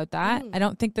vocal about that. I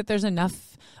don't think that there's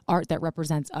enough art that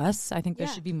represents us. I think there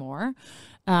should be more.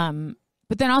 But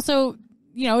then also,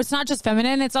 you know, it's not just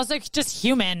feminine, it's also just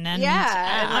human and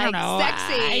I don't know,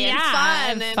 sexy and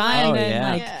fun and fun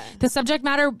and the subject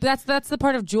matter. That's the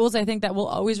part of Jules I think that will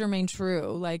always remain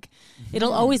true. Like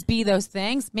it'll always be those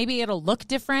things. Maybe it'll look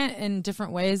different in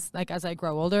different ways, like as I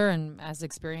grow older and as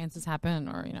experiences happen,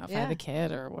 or you know, if I have a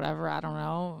kid or whatever. I don't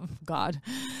know. God,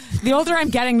 the older I'm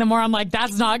getting, the more I'm like,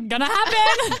 that's not gonna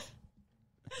happen.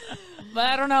 But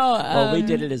I don't know. Well, we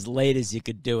did it as late as you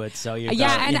could do it, so you.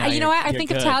 You know what? I think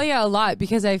of Talia a lot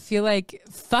because I feel like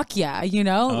fuck yeah, you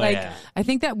know, I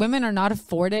think that women are not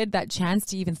afforded that chance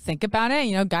to even think about it.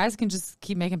 You know, guys can just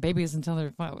keep making babies until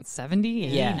they're 70,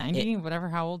 80, 90, whatever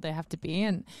how old they have to be,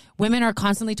 and women are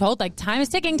constantly told like time is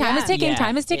ticking, time is ticking,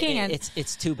 time is ticking, and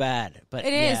it's too bad, but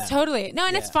it is totally no,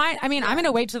 and it's fine. I mean, I'm going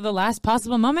to wait till the last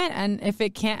possible moment, and if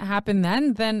it can't happen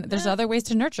then there's other ways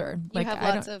to nurture. Like you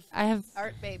have lots of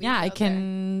art babies. Yeah, I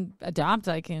can adopt.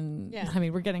 I can. I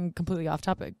mean, we're getting completely off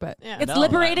topic, but it's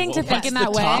liberating to think in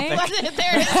that way.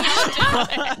 There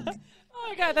it is. Oh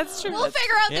my God, that's true. We'll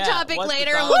figure out the topic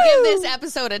later, and we'll give this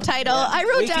episode a title. I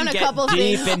wrote down a couple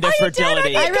things. Deep into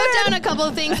fertility. I wrote down a couple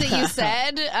of things that you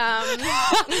said.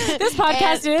 This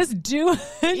podcast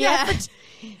is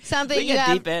something we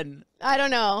get deep in. I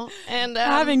don't know. And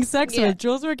having sex with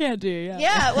Jules Mercanti.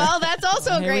 Yeah, well, that's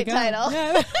also a great title.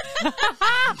 Yeah.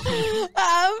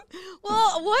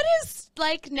 Well, what is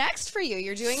like next for you?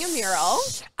 You're doing a mural.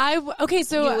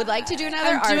 So you would like to do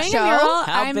another art doing show. A mural.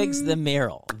 How big's the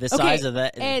mural? The size of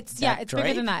that? It's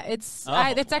bigger than that. It's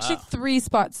actually 3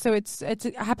 spots. So it's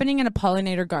happening in a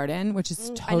pollinator garden, which is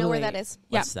totally. I know where that is.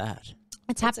 What's that?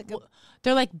 It's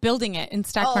they're like building it in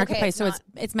Stack Marketplace, so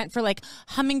it's meant for like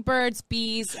hummingbirds,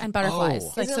 bees, and butterflies.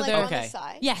 Is it like on the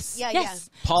side? Yes.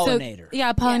 Pollinator.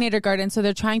 So, pollinator garden. So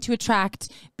they're trying to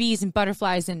attract bees and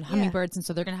butterflies and hummingbirds, and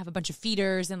so they're going to have a bunch of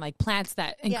feeders and like plants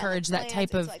that encourage that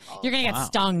type of. Like, you're going to get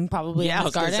stung probably in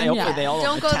this garden.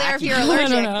 Don't go there if you're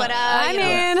allergic. But I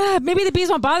mean, maybe the bees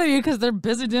won't bother you because they're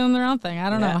busy doing their own thing.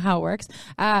 I don't know how it works,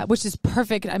 which is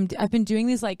perfect. I've been doing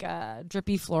these like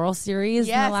drippy floral series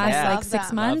in the last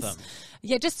 6 months.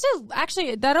 Yeah, just to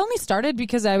actually, that only started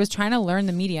because I was trying to learn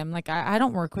the medium. Like, I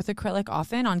don't work with acrylic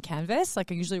often on canvas.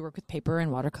 Like, I usually work with paper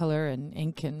and watercolor and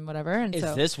ink and whatever. And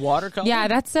is this watercolor? Yeah,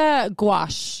 that's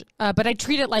gouache. But I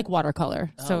treat it like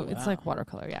watercolor. So it's like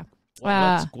watercolor, yeah.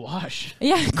 What's gouache?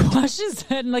 Yeah, gouache is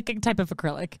like a type of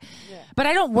acrylic. Yeah. But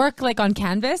I don't work like on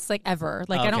canvas, like ever.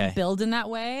 Like I don't build in that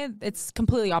way. It's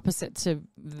completely opposite to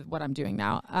what I'm doing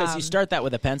now. Because you start that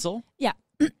with a pencil? Yeah.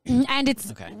 And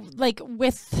it's like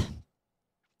with...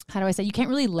 How do I say? You can't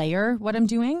really layer what I'm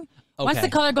doing. Okay. Once the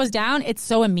color goes down, it's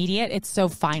so immediate. It's so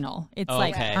final. It's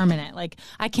like permanent. Like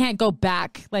I can't go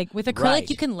back. Like with acrylic,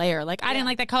 you can layer. Like I didn't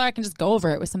like that color. I can just go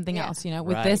over it with something else. You know,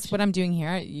 with this, what I'm doing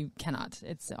here, you cannot.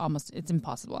 It's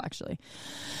impossible actually,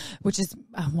 which is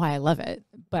why I love it.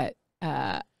 But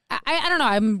I don't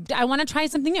know. I want to try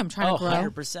something new. I'm trying to grow.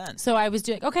 100%. So I was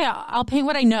doing, I'll paint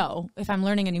what I know if I'm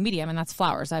learning a new medium, and that's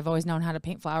flowers. I've always known how to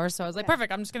paint flowers. So I was like,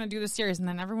 perfect, I'm just going to do this series. And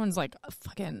then everyone's like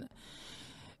fucking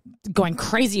going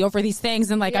crazy over these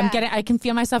things. And like, I can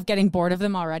feel myself getting bored of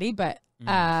them already. But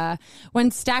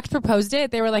when Stacked proposed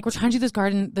it, they were like, we're trying to do this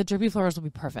garden. The drippy flowers will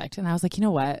be perfect. And I was like, you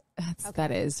know what?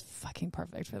 That is fucking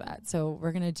perfect for that. So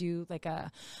we're going to do like I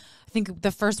think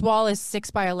the first wall is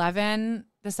 6 by 11.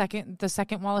 The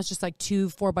second wall is just like 2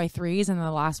 4x3s, and the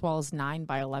last wall is 9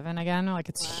 by 11 again. Like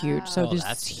it's huge. So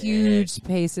there's huge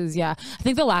spaces. Yeah. I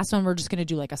think the last one we're just gonna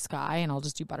do like a sky, and I'll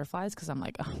just do butterflies because I'm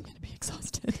like, I'm gonna be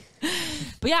exhausted.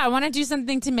 But yeah, I want to do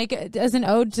something to make it as an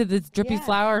ode to the drippy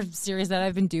flower series that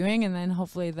I've been doing, and then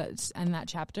hopefully end that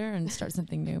chapter and start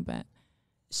something new. But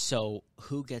so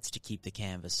who gets to keep the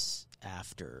canvas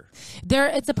after?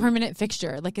 It's a permanent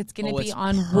fixture. Like it's going to be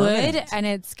on wood, and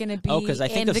it's going to be because I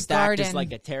think of Stacked as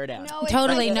like a tear down. No,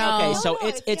 totally no. Okay, so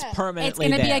it's permanently it's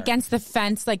going to be there. against the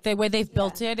fence, like the way they've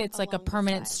built it. It's like a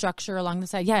permanent structure along the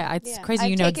side. Yeah, it's crazy.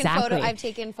 You know exactly. I've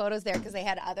taken photos there because they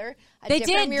had a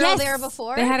different mural there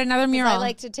before. They had another mural. I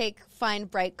like to find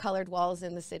bright colored walls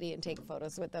in the city and take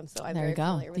photos with them. So I'm very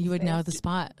familiar with you would know the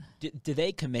spot. Do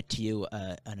they commit to you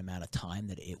an amount of time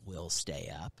that it will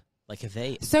stay up? Like if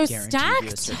they guarantee you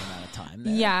a certain amount of time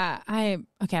there? Yeah, I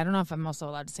don't know if I'm also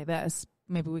allowed to say this.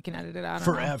 Maybe we can edit it out.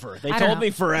 Forever. They told me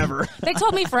forever. They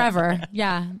told me forever.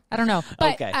 Yeah, I don't know.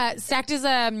 But Stacked is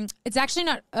it's actually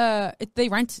not.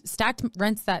 Stacked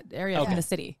rents that area from the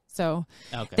city, so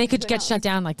they could get shut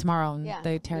down like tomorrow and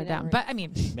they tear it down. But I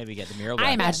mean, maybe get the mural back.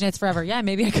 I imagine it's forever. Yeah,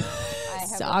 maybe I could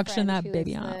auction that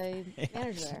baby off.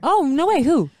 Manager there. Oh no way!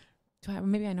 Who?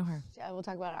 Maybe I know her. Yeah, we'll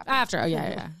talk about it after. Oh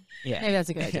yeah. Maybe that's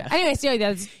a good idea. Anyway, so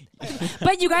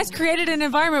but you guys created an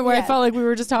environment where I felt like we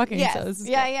were just talking. Yes. So this is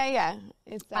yeah.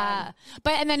 It's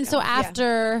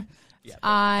after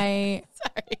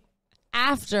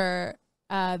after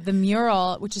the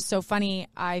mural, which is so funny,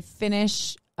 I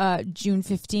finish June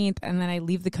 15th, and then I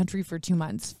leave the country for 2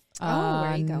 months. Where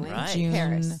are you going? June.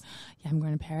 Paris. Yeah, I'm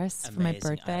going to Paris Amazing. for my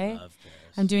birthday. I love Paris.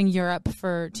 I'm doing Europe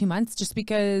for 2 months just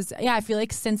because, I feel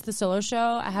like since the solo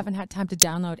show, I haven't had time to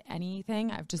download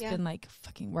anything. I've just been like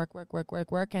fucking work.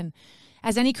 And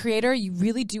as any creator, you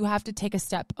really do have to take a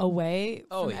step away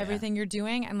from everything you're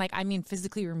doing. And like, I mean,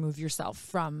 physically remove yourself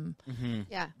from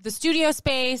the studio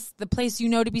space, the place you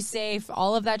know to be safe,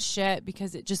 all of that shit,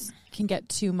 because it just can get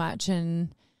too much.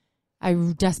 And I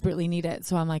desperately need it.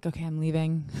 So I'm like, okay, I'm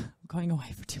leaving. I'm going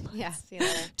away for 2 months. Yeah, see you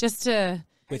later. Just to...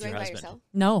 With your husband?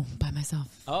 No, by myself.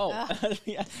 Oh.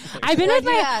 I've been with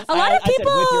a lot of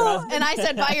people. And I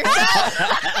said by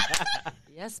yourself.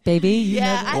 Yes, baby.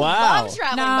 I love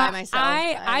traveling by myself.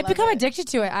 I've become addicted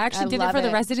to it. I actually did it for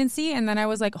the residency, and then I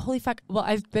was like, holy fuck. Well,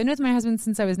 I've been with my husband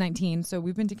since I was 19, so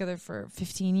we've been together for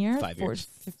 15 years. 5 years.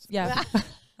 Yeah.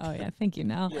 Oh, yeah. Thank you.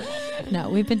 No,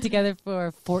 we've been together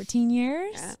for 14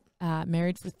 years,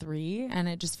 married for 3, and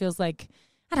it just feels like,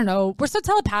 I don't know. We're so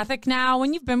telepathic now.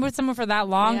 When you've been with someone for that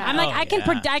long, I'm like,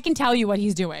 I can tell you what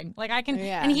he's doing. Like I can,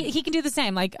 and he can do the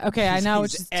same. Like, okay, I know.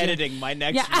 He's editing my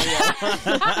next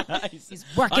video. He's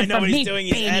working for me. I know what he's doing.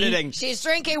 He's editing. She's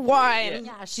drinking wine.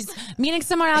 Yeah, she's meeting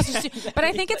someone else. But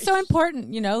I think it's so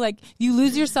important. Like you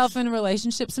lose yourself in a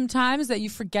relationship sometimes that you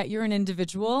forget you're an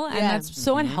individual, and that's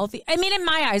so unhealthy. I mean, in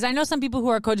my eyes, I know some people who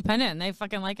are codependent and they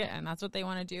fucking like it, and that's what they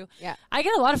want to do. Yeah, I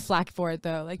get a lot of flack for it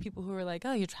though. Like people who are like,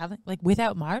 "Oh, you're traveling like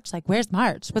without March? Like, where's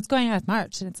March? What's going on with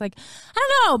March?" And it's like, I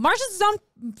don't know. March is his own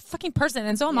fucking person,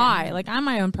 and so am I. Like, I'm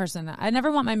my own person. I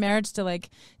never want my marriage to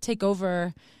like take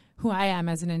over who I am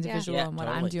as an individual and what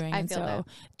I'm doing. I feel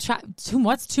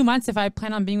what's 2 months if I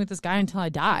plan on being with this guy until I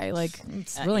die? Like,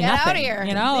 it's really get nothing. out of here.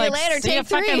 You know, see like, you later. see Take you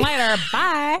 3. fucking later.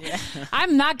 Bye.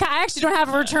 I actually don't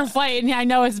have a return flight, and I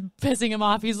know it's pissing him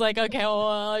off. He's like, okay, well,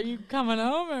 are you coming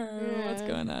home or what's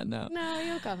going on? No,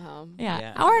 you'll come home.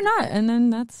 Yeah, or not, and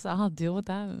then I'll deal with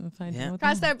that if I deal with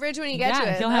Cross that bridge when you get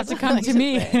to it. You'll have to come to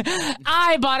me.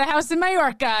 I bought a house in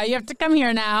Mallorca. You have to come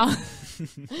here now.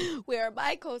 We are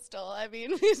bi-coastal. I mean,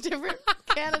 it's different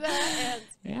Canada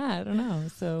and I don't know.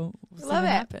 So love it.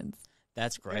 Happens.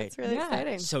 That's great. It's really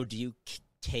exciting. So do you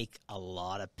take a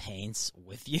lot of paints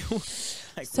with you?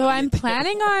 Like, so I'm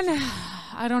planning on,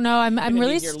 I don't know, I'm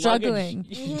really struggling.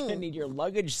 You're going to need your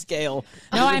luggage scale.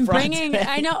 No, I'm bringing,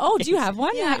 I know. Oh, do you have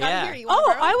one? Yeah, I got here. You want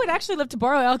to borrow? I would actually love to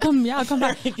borrow it. I'll come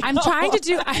back. I'm trying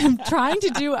to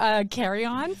do a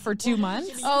carry-on for 2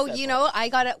 months. Oh, you know, I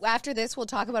got it. After this, we'll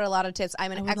talk about a lot of tips.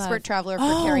 I'm an expert traveler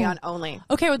for carry-on only.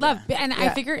 Okay, would love. And I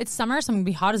figure it's summer, so I'm going to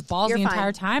be hot as balls the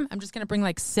entire time. I'm just going to bring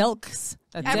like silks.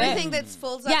 Everything that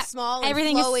folds up small and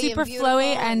everything is super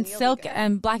flowy and silk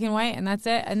and black and white, and that's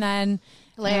it. And then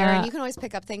layer, and you can always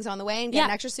pick up things on the way and get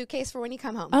an extra suitcase for when you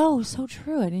come home. Oh, so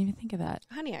true. I didn't even think of that.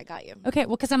 Honey, I got you. Okay,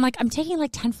 well, because I'm taking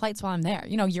like 10 flights while I'm there.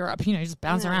 You know, Europe, you just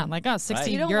bounce around like, 60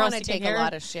 euros. You don't want to take a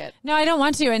lot of shit. No, I don't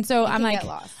want to. And so I'm like,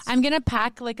 I'm going to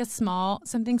pack like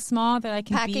something small that I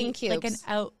can packing cubes. Like an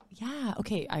out. Yeah.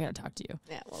 Okay. I got to talk to you.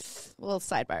 Yeah. We'll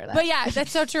sidebar that. But yeah,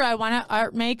 that's so true. I want to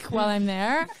art make while I'm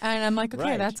there. And I'm like,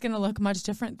 okay, that's going to look much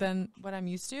different than what I'm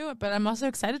used to. But I'm also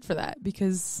excited for that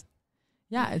because,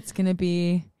 it's going to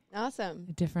be awesome.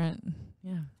 Different.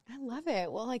 Yeah. I love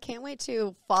it. Well, I can't wait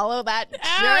to follow that journey.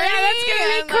 That's going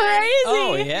to be crazy.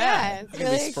 Oh, yeah. It's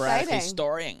really exciting.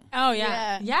 Storying. Oh,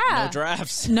 yeah. No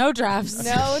drafts. No drafts.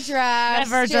 No drafts.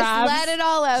 Never Just drafts. let it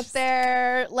all out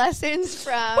there. Lessons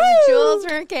from Jules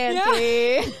Mercanti.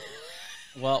 Yeah.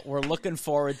 Well, we're looking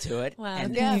forward to it. Wow,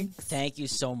 and thank you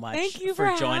so much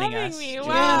for joining having us. Me.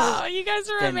 Wow, you guys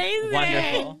are amazing.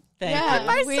 Wonderful.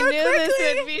 Thank you. We knew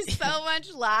this would be so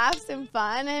much laughs and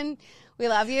fun, and we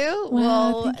love you.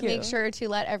 Wow, we'll make sure to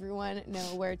let everyone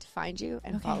know where to find you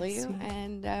and follow you. Sweet.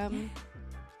 And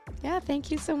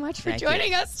thank you so much for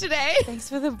joining us today. Thanks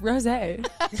for the rosé.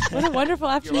 What a wonderful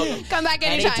afternoon. Come back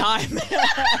anytime.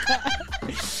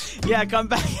 Yeah, come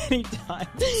back anytime.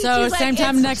 So same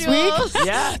time next week?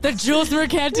 Yeah. The Jules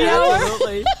Mercanti hour?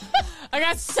 Absolutely. I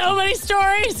got so many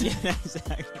stories. Yeah,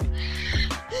 exactly.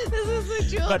 This is the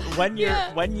Jules. But when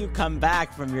you come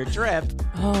back from your trip,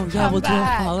 we'll do a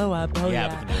follow-up. we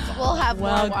can do a follow-up. We'll have more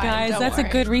wine, guys, that's a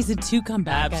good reason to come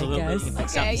back. Absolutely. I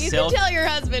guess. Okay, you can tell your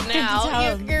husband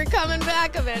now. You're coming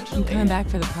back eventually. I'm coming back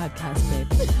for the podcast, babe.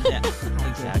 Yeah,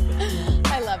 exactly.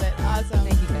 I love it. Awesome.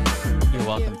 Thank you, guys. You're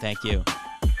welcome. Thank you.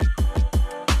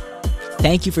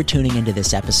 Thank you for tuning into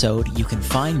this episode. You can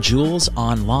find Jules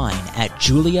online at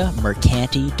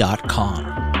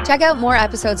juliamercanti.com. Check out more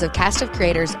episodes of Cast of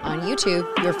Creators on YouTube,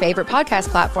 your favorite podcast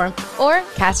platform, or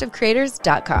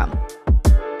castofcreators.com.